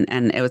fun,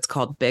 and it was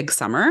called Big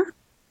Summer.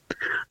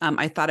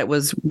 I thought it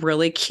was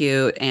really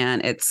cute,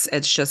 and it's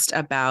just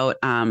about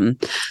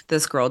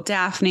this girl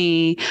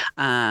Daphne,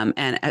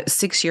 and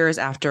 6 years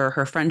after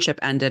her friendship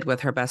ended with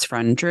her best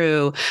friend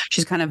Drew,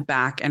 she's kind of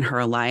back in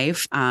her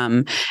life.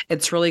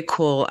 It's really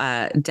cool.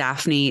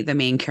 Daphne, the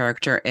main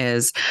character,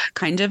 is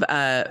kind of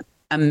a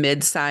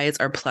mid-size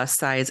or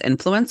plus-size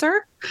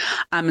influencer.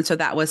 And so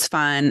that was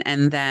fun.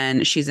 And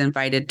then she's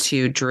invited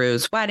to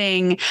Drew's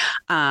wedding.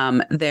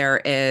 There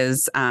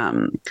is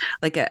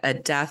like a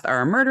death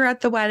or a murder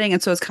at the wedding.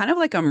 And so it's kind of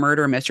like a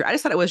murder mystery. I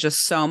just thought it was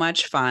just so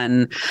much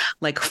fun,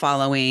 like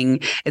following.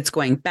 It's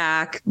going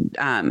back.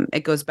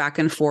 It goes back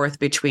and forth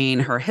between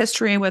her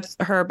history with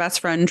her best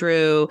friend,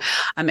 Drew.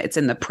 It's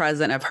in the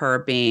present of her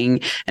being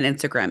an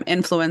Instagram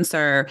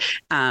influencer.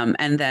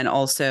 And then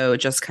also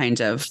just kind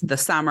of the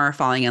summer,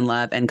 falling in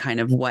love, and kind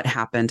of what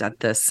happened at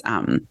this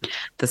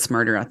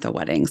murder at the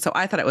wedding. So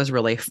I thought it was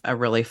a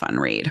really fun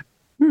read.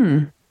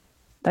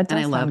 That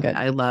does sound good.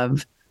 I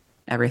love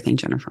everything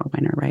Jennifer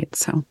Weiner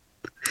writes. So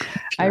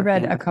I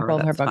read a couple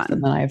of her books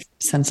and then I've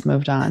since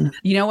moved on.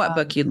 You know what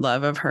book you'd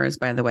love of hers,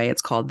 by the way?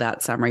 It's called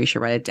That Summer. You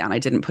should write it down. I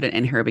didn't put it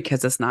in here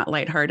because it's not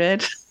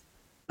lighthearted.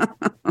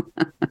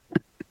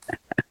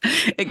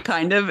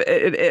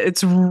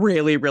 It's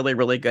really, really,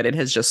 really good. It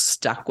has just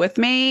stuck with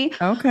me.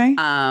 Okay.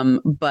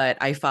 But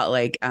I felt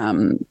like,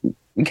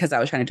 because I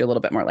was trying to do a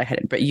little bit more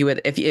lightheaded, but you would,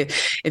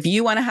 if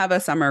you want to have a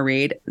summer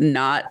read,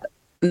 not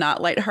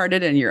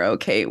lighthearted, and you're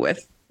okay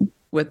with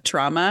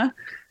trauma,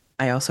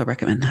 I also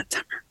recommend That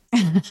Summer.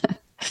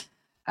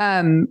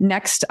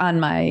 Next on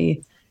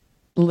my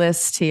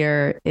list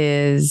here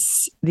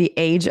is The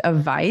Age of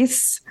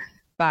Vice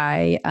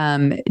by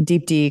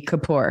Deepti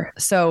Kapoor.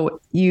 So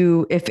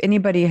if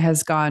anybody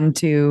has gone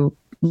to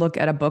look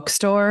at a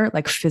bookstore,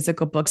 like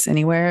physical books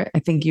anywhere, I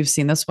think you've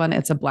seen this one.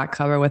 It's a black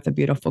cover with the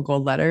beautiful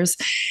gold letters.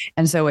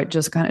 And so it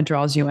just kind of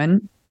draws you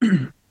in.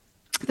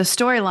 The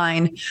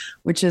storyline,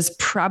 which is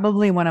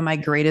probably one of my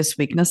greatest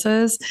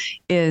weaknesses,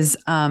 is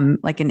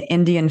like an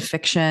Indian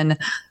fiction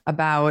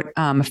about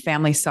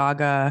family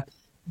saga,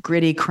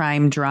 gritty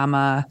crime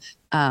drama,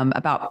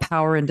 about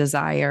power and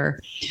desire.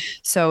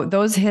 So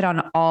those hit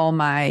on all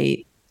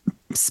my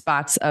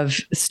spots of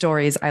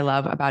stories I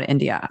love about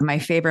India. My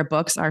favorite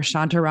books are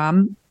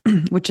Shantaram,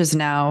 which is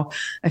now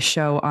a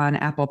show on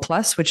Apple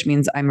Plus, which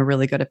means I'm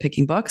really good at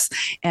picking books,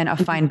 and A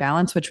Fine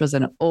Balance, which was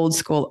an old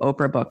school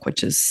Oprah book,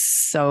 which is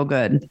so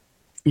good.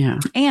 Yeah.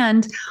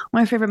 And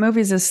one of my favorite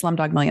movies is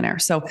Slumdog Millionaire.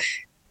 So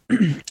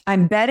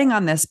I'm betting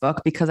on this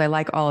book because I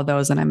like all of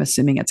those, and I'm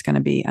assuming it's going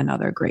to be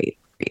another great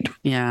read.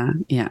 Yeah.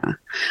 Yeah.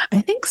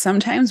 I think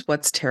sometimes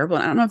what's terrible,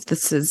 and I don't know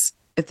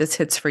if this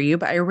hits for you,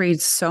 but I read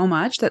so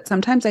much that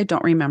sometimes I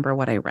don't remember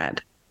what I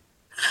read.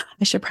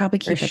 I should probably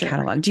keep a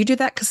catalog. Do you do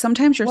that? Because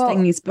sometimes you're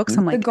saying these books,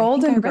 I'm like, The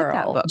Golden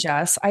Girl,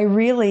 Jess. I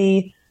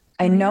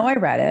know I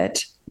read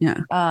it.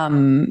 Yeah.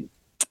 And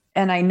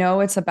I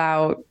know it's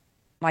about,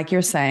 like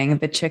you're saying,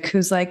 the chick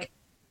who's like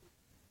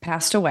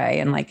passed away,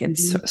 and like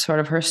it's sort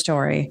of her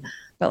story,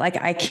 but like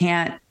I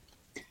can't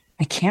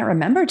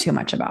remember too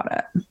much about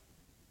it.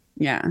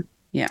 Yeah.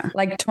 Yeah.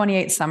 Like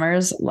 28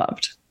 Summers,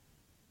 loved.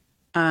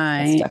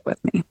 That stuck with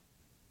me.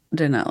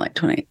 Did not like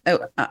 20.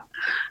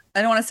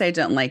 I don't want to say I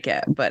don't like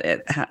it, but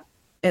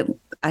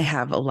I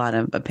have a lot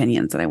of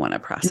opinions that I want to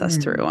process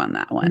through on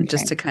that one,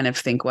 just to kind of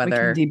think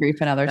whether we can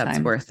debrief another that's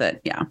time. Worth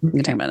it. Yeah. We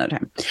can talk about another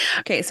time.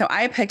 Okay. So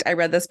I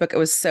read this book. It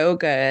was so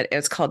good. It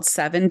was called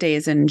 7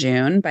 Days in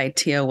June by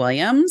Tia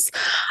Williams.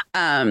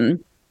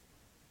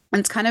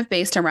 It's kind of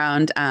based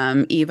around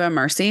Eva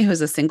Mercy, who's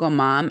a single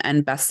mom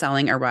and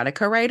best-selling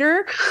erotica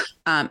writer,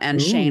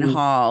 and Shane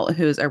Hall,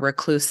 who's a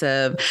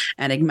reclusive,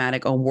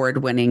 enigmatic,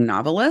 award-winning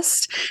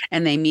novelist.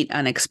 And they meet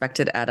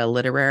unexpected at a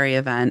literary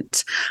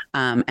event.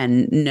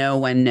 And no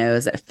one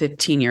knows that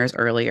 15 years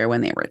earlier,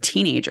 when they were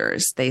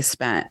teenagers, they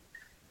spent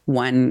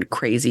one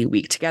crazy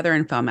week together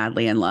and fell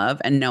madly in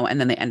love, and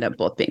then they end up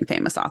both being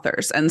famous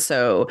authors. And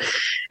so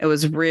it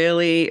was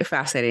really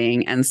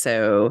fascinating. And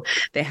so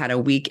they had a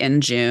week in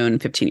June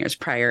 15 years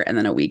prior, and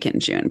then a week in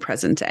June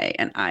present day.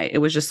 And it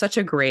was just such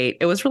a great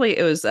read.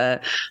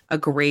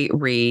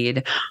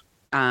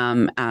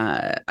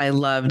 I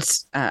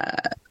loved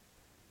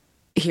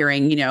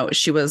hearing,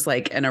 she was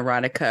like an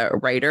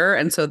erotica writer.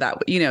 And so that,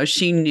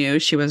 she knew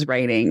she was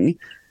writing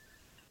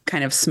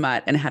kind of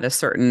smut and had a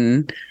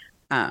certain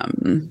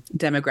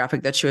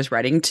demographic that she was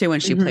writing to,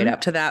 and she played up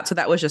to that. So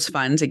that was just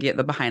fun to get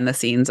the behind the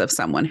scenes of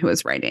someone who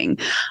was writing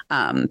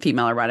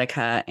female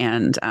erotica.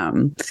 And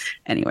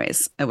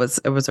anyways, it was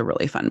a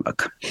really fun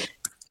book.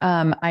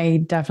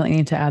 I definitely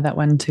need to add that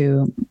one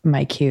to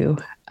my queue.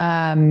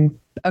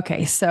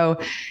 Okay. So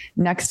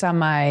next on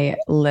my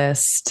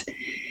list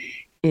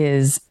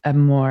is a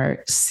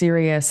more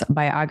serious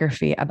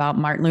biography about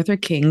Martin Luther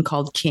King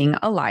called King: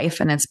 A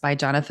Life, and it's by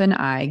Jonathan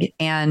Eig.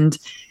 And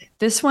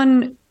this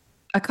one,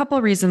 a couple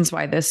of reasons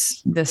why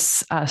this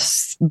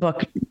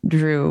book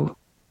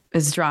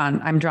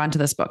I'm drawn to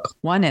this book.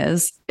 One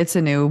is it's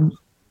a new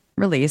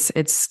release.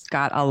 It's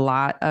got a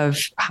lot of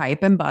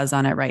hype and buzz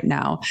on it right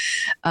now.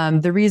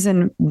 The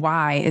reason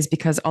why is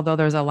because although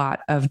there's a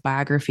lot of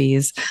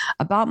biographies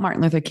about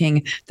Martin Luther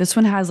King, this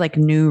one has like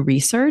new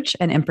research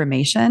and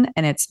information,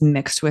 and it's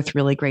mixed with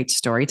really great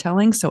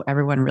storytelling. So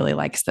everyone really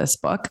likes this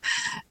book.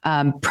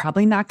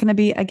 Probably not going to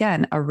be,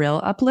 again, a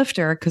real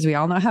uplifter because we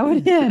all know how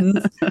it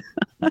ends.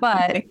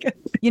 But,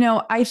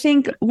 I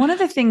think one of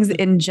the things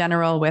in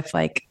general with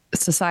like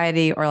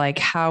society, or like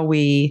how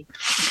we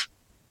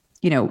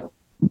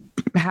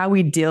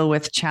deal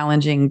with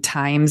challenging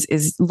times,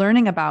 is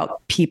learning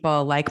about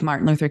people like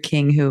Martin Luther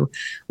King,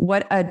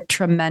 what a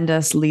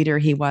tremendous leader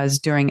he was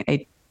during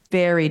a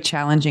very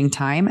challenging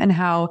time, and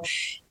how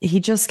he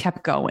just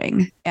kept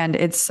going. And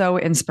it's so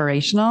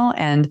inspirational.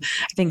 And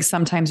I think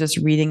sometimes just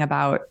learning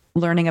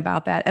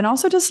about that, and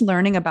also just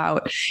learning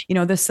about,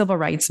 the civil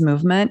rights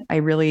movement. I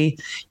really,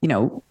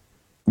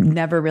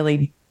 never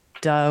really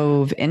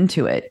dove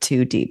into it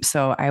too deep.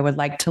 So I would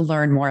like to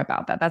learn more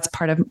about that. That's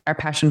part of our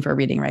passion for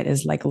reading, right?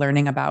 Is like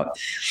learning about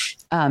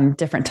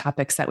different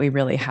topics that we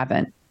really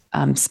haven't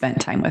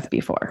spent time with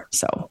before.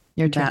 So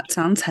that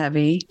sounds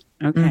heavy.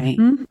 Okay.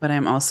 Mhm. But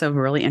I'm also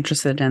really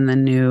interested in the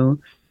new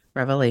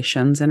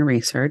revelations and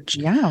research.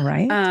 Yeah,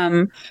 right.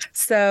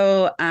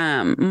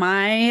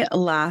 My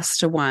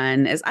last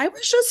one is I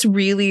was just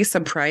really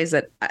surprised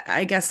that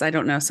I guess I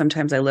don't know,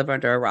 sometimes I live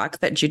under a rock,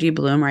 that Judy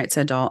Blume writes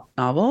adult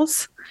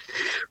novels.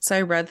 So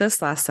I read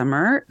this last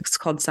summer. It's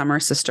called Summer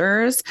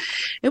Sisters.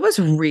 It was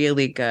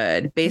really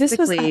good.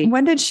 Basically,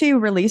 when did she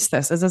release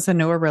this? Is this a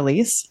newer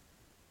release?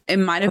 it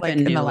might have Like been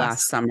in new the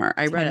last summer.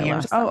 I read 10 it years.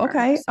 last Oh, summer.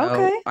 okay. So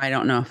Okay. I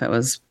don't know if it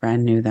was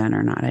brand new then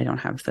or not. I don't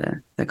have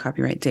the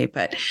copyright date,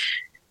 but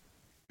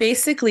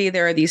basically,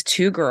 there are these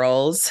two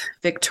girls,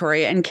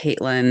 Victoria and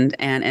Caitlin.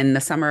 And in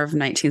the summer of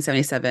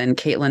 1977,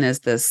 Caitlin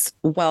is this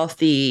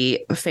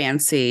wealthy,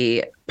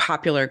 fancy,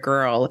 popular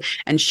girl,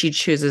 and she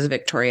chooses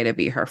Victoria to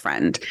be her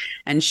friend.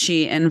 And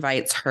she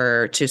invites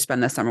her to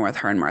spend the summer with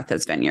her in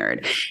Martha's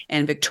Vineyard.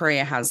 And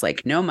Victoria has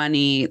like no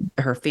money.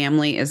 Her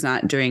family is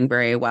not doing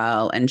very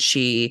well. And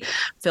she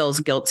feels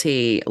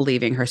guilty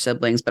leaving her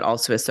siblings, but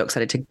also is so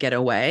excited to get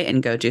away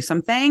and go do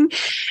something.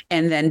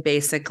 And then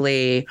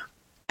basically,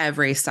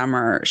 every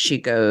summer she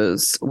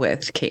goes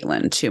with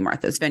Caitlin to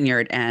Martha's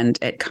Vineyard, and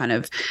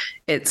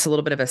it's a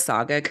little bit of a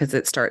saga because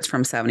it starts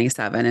from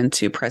 77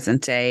 into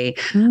present day.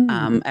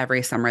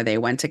 Every summer they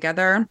went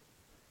together.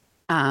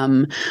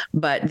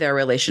 But their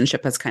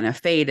relationship has kind of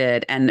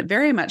faded, and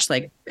very much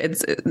like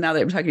it's now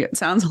that I'm talking, it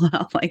sounds a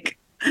lot like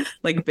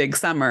Big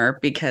Summer,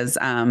 because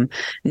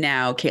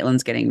now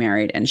Caitlin's getting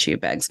married and she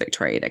begs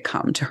Victoria to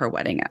come to her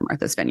wedding at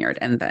Martha's Vineyard.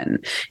 And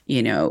then,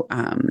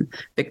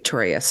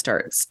 Victoria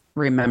starts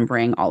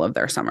remembering all of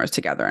their summers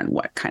together and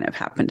what kind of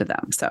happened to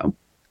them. So,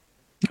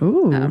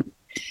 ooh,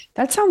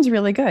 that sounds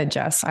really good,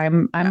 Jess. I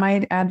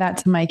might add that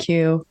to my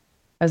queue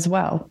as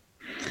well.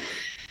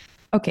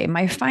 Okay,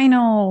 my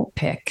final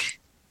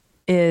pick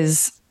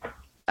is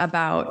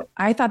about,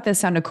 I thought this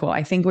sounded cool.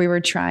 I think we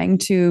were trying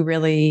to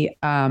really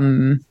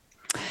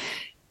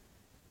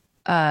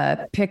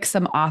pick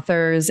some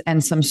authors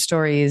and some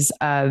stories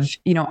of,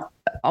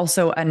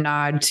 also a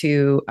nod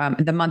to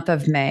the month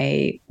of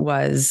May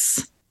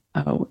was,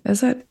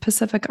 is it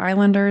Pacific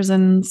Islanders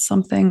and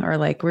something? Or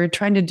like we're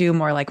trying to do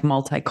more like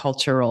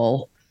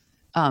multicultural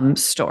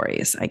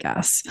stories, I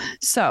guess.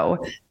 So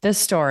this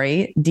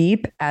story,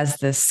 Deep as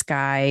the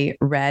Sky,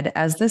 Red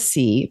as the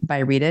Sea by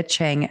Rita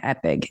Chang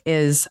Epig,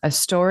 is a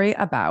story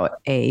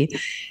about a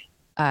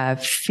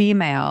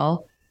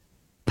female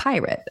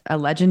pirate, a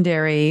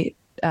legendary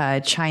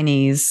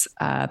Chinese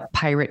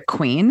pirate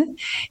queen,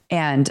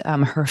 and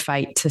her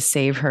fight to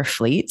save her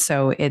fleet.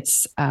 So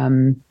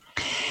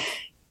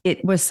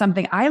it was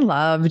something I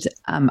loved.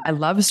 I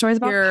love stories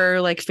about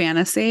pure like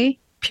fantasy.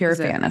 Pure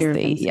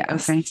fantasy.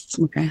 Yes.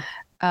 Okay.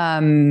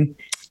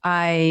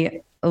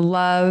 I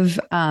love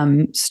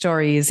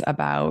stories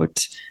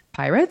about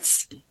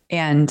pirates,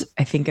 and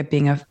I think it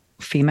being a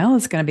female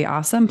is going to be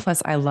awesome.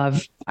 Plus, I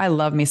love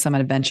me some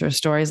adventure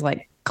stories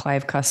like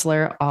Clive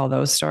Cussler. All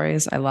those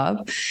stories I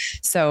love.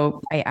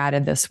 So I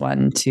added this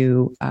one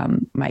to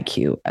my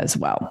queue as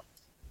well.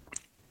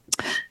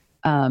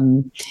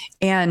 And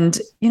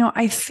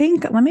I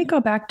think, let me go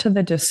back to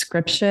the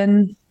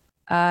description.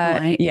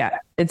 Yeah,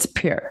 it's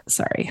pure.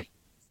 Sorry.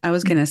 I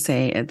was going to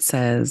say, it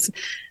says,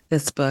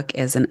 this book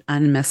is an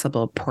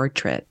unmissable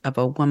portrait of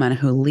a woman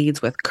who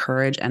leads with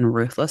courage and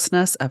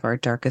ruthlessness of our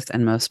darkest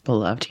and most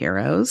beloved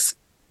heroes.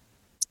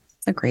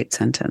 It's a great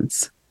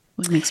sentence.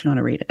 What makes me want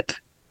to read it?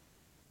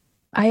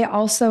 I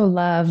also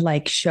love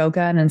like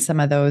Shogun and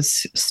some of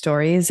those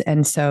stories.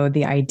 And so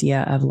the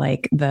idea of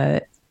like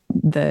the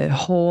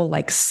whole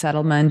like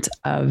settlement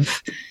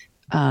of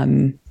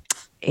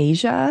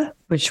Asia,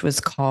 which was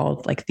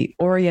called like the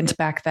Orient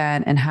back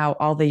then, and how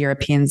all the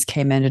Europeans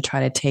came in to try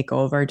to take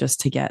over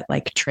just to get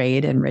like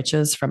trade and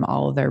riches from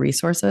all of their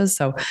resources.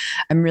 So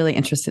I'm really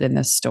interested in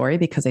this story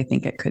because I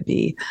think it could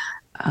be,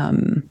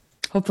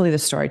 hopefully the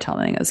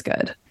storytelling is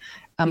good.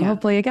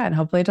 Hopefully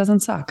it doesn't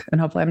suck. And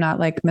hopefully I'm not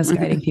like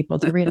misguiding people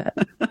to read it.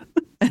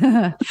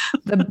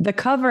 The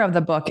cover of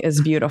the book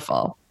is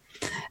beautiful.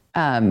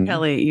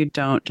 Kelly, you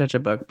don't judge a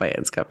book by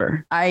its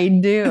cover. I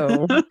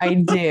do.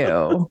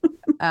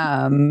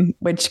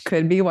 Which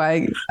could be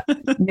why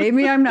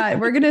maybe I'm not.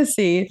 We're going to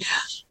see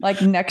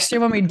like next year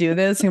when we do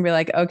this and be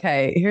like,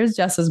 okay, here's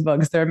Jess's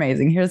books. They're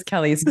amazing. Here's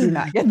Kelly's. Do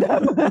not get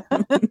them.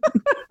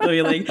 We'll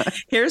be like,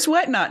 here's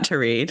what not to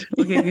read.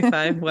 We'll give you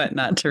 5 what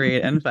not to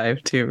read and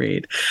 5 to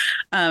read.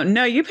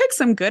 No, you picked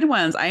some good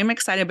ones. I am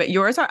excited, but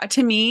yours are,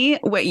 to me,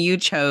 what you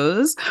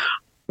chose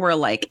were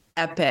like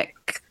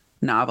epic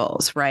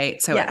novels,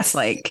 right? So yes. It's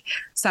like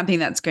something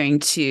that's going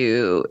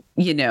to,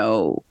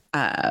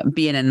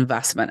 be an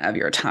investment of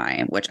your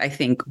time, which I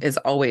think is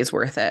always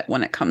worth it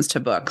when it comes to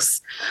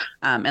books.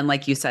 And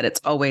like you said, it's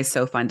always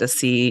so fun to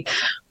see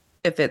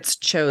if it's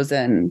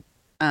chosen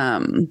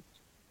to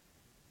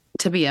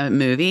be a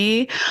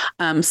movie.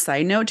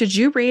 Side note, did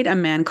you read A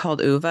Man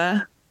Called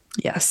Ove?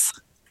 Yes.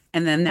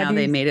 And then now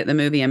they made it the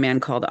movie A Man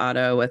Called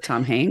Otto with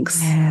Tom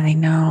Hanks. Yeah, I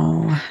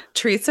know.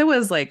 Teresa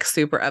was like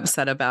super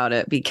upset about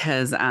it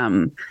because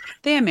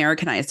they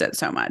Americanized it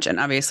so much. And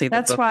obviously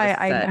that's why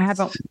I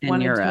haven't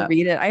wanted to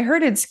read it. I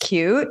heard it's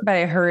cute, but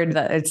I heard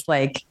that it's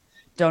like,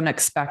 don't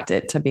expect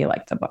it to be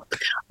like the book.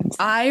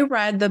 I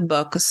read the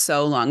book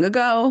so long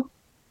ago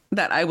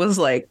that I was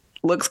like,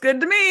 looks good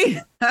to me.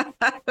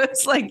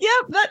 It's like,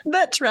 yep,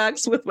 that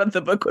tracks with what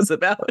the book was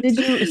about. Did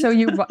you? So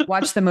you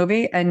watched the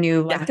movie and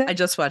you liked it? I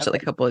just watched it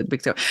like a couple of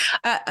weeks ago.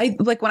 I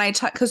like when I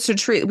talk because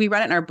we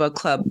read it in our book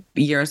club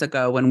years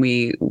ago when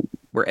we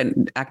were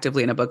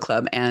actively in a book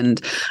club,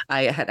 and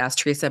I had asked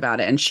Teresa about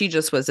it, and she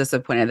just was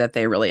disappointed that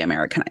they really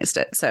Americanized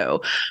it.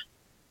 So,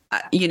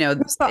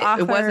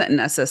 it wasn't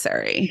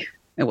necessary.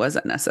 It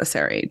wasn't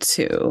necessary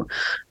to.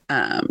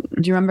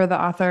 Do you remember the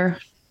author?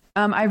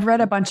 I've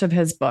read a bunch of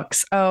his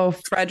books. Oh,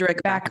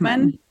 Frederick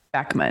Backman.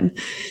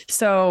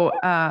 So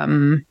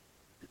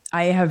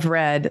I have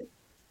read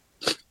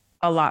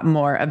a lot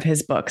more of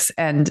his books,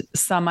 and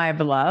some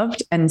I've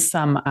loved and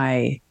some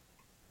I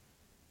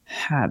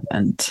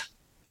haven't.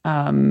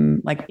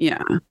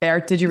 Bear,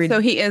 did you read? So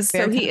he is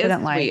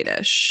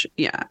Swedish.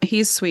 Yeah,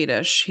 he's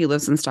Swedish. He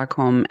lives in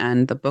Stockholm,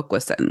 and the book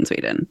was set in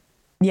Sweden.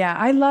 Yeah,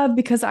 I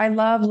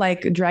love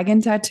like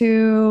Dragon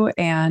Tattoo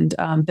and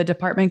the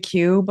Department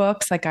Q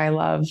books. Like I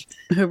love.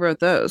 Who wrote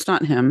those?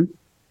 Not him.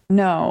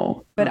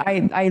 No, but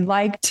I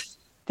liked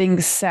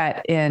things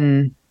set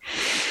in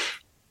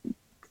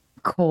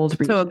cold.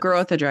 So A Girl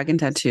with a Dragon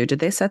Tattoo. Did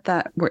they set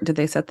that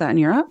in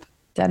Europe?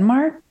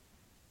 Denmark?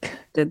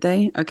 Did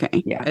they?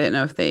 Okay. Yeah. I didn't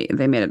know if they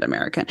made it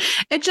American.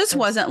 It just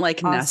wasn't like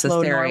Oslo,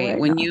 necessary. Norway,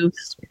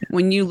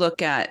 when you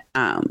look at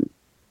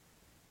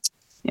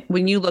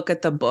when you look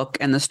at the book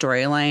and the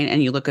storyline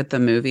and you look at the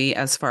movie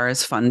as far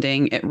as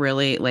funding, it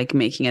really like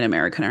making it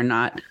American or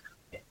not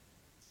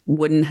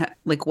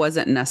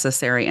wasn't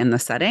necessary in the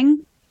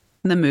setting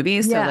in the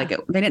movie. So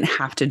they didn't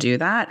have to do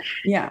that.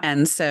 Yeah.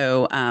 And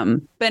so,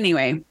 but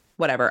anyway,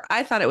 whatever.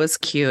 I thought it was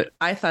cute.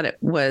 I thought it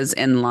was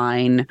in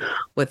line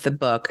with the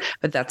book,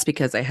 but that's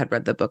because I had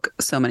read the book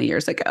so many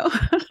years ago.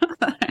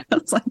 I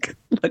was like,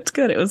 looked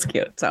good. It was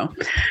cute. So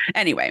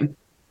anyway,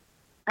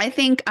 I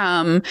think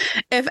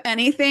if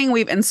anything,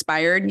 we've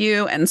inspired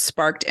you and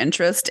sparked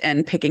interest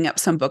in picking up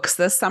some books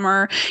this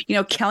summer.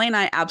 Kelly and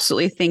I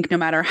absolutely think no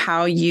matter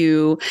how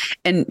you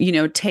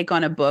take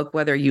on a book,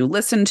 whether you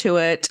listen to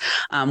it,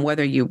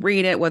 whether you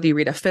read it, whether you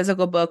read a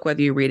physical book,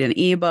 whether you read an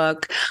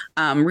ebook,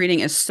 reading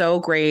is so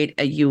great.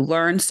 You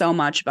learn so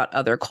much about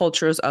other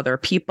cultures, other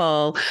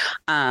people,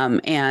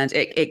 and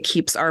it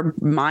keeps our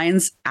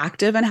minds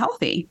active and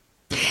healthy.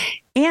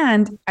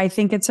 And I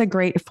think it's a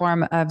great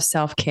form of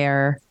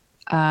self-care.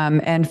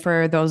 And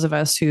for those of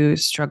us who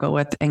struggle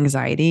with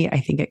anxiety, I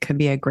think it could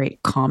be a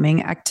great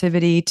calming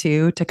activity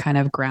too, to kind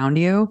of ground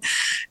you,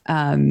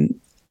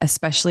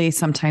 especially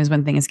sometimes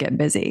when things get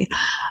busy.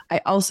 I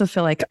also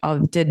feel like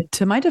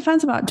to my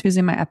defense about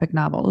choosing my epic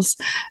novels,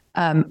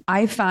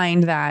 I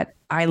find that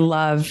I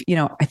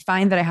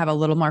find that I have a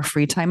little more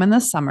free time in the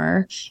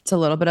summer. It's a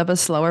little bit of a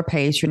slower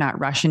pace. You're not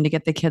rushing to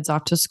get the kids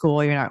off to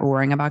school. You're not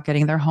worrying about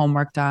getting their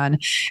homework done.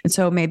 And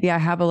so maybe I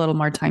have a little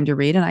more time to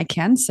read and I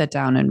can sit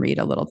down and read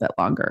a little bit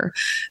longer.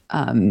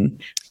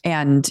 And,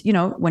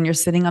 when you're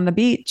sitting on the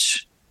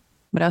beach,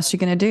 what else are you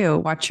going to do?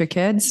 Watch your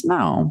kids?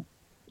 No.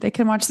 They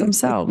can watch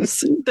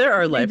themselves. There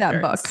are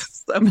lifeguards that book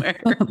somewhere.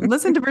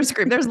 Listen to her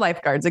scream. There's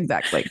lifeguards.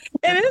 Exactly.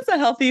 It is a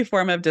healthy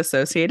form of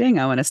dissociating.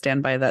 I want to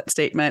stand by that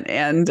statement.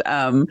 And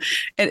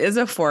it is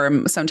a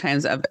form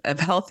sometimes of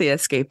healthy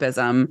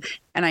escapism.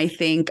 And I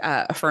think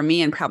for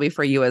me and probably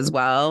for you as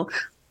well,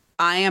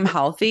 I am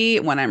healthy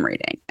when I'm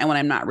reading. And when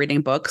I'm not reading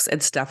books,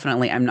 it's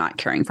definitely I'm not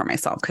caring for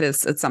myself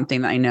because it's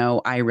something that I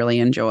know I really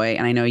enjoy.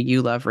 And I know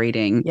you love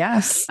reading.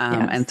 Yes.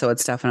 And so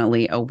it's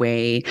definitely a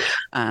way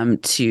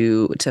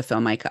to fill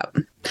my cup.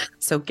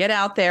 So get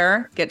out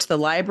there, get to the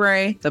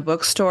library, the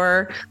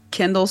bookstore,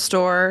 Kindle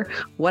store,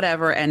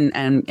 whatever,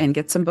 and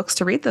get some books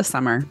to read this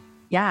summer.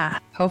 Yeah.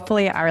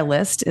 Hopefully our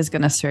list is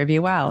going to serve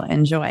you well.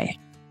 Enjoy.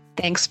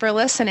 Thanks for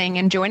listening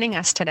and joining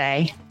us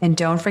today. And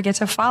don't forget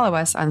to follow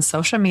us on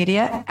social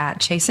media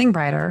at Chasing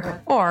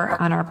Brighter or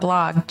on our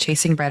blog,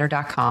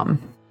 chasingbrighter.com.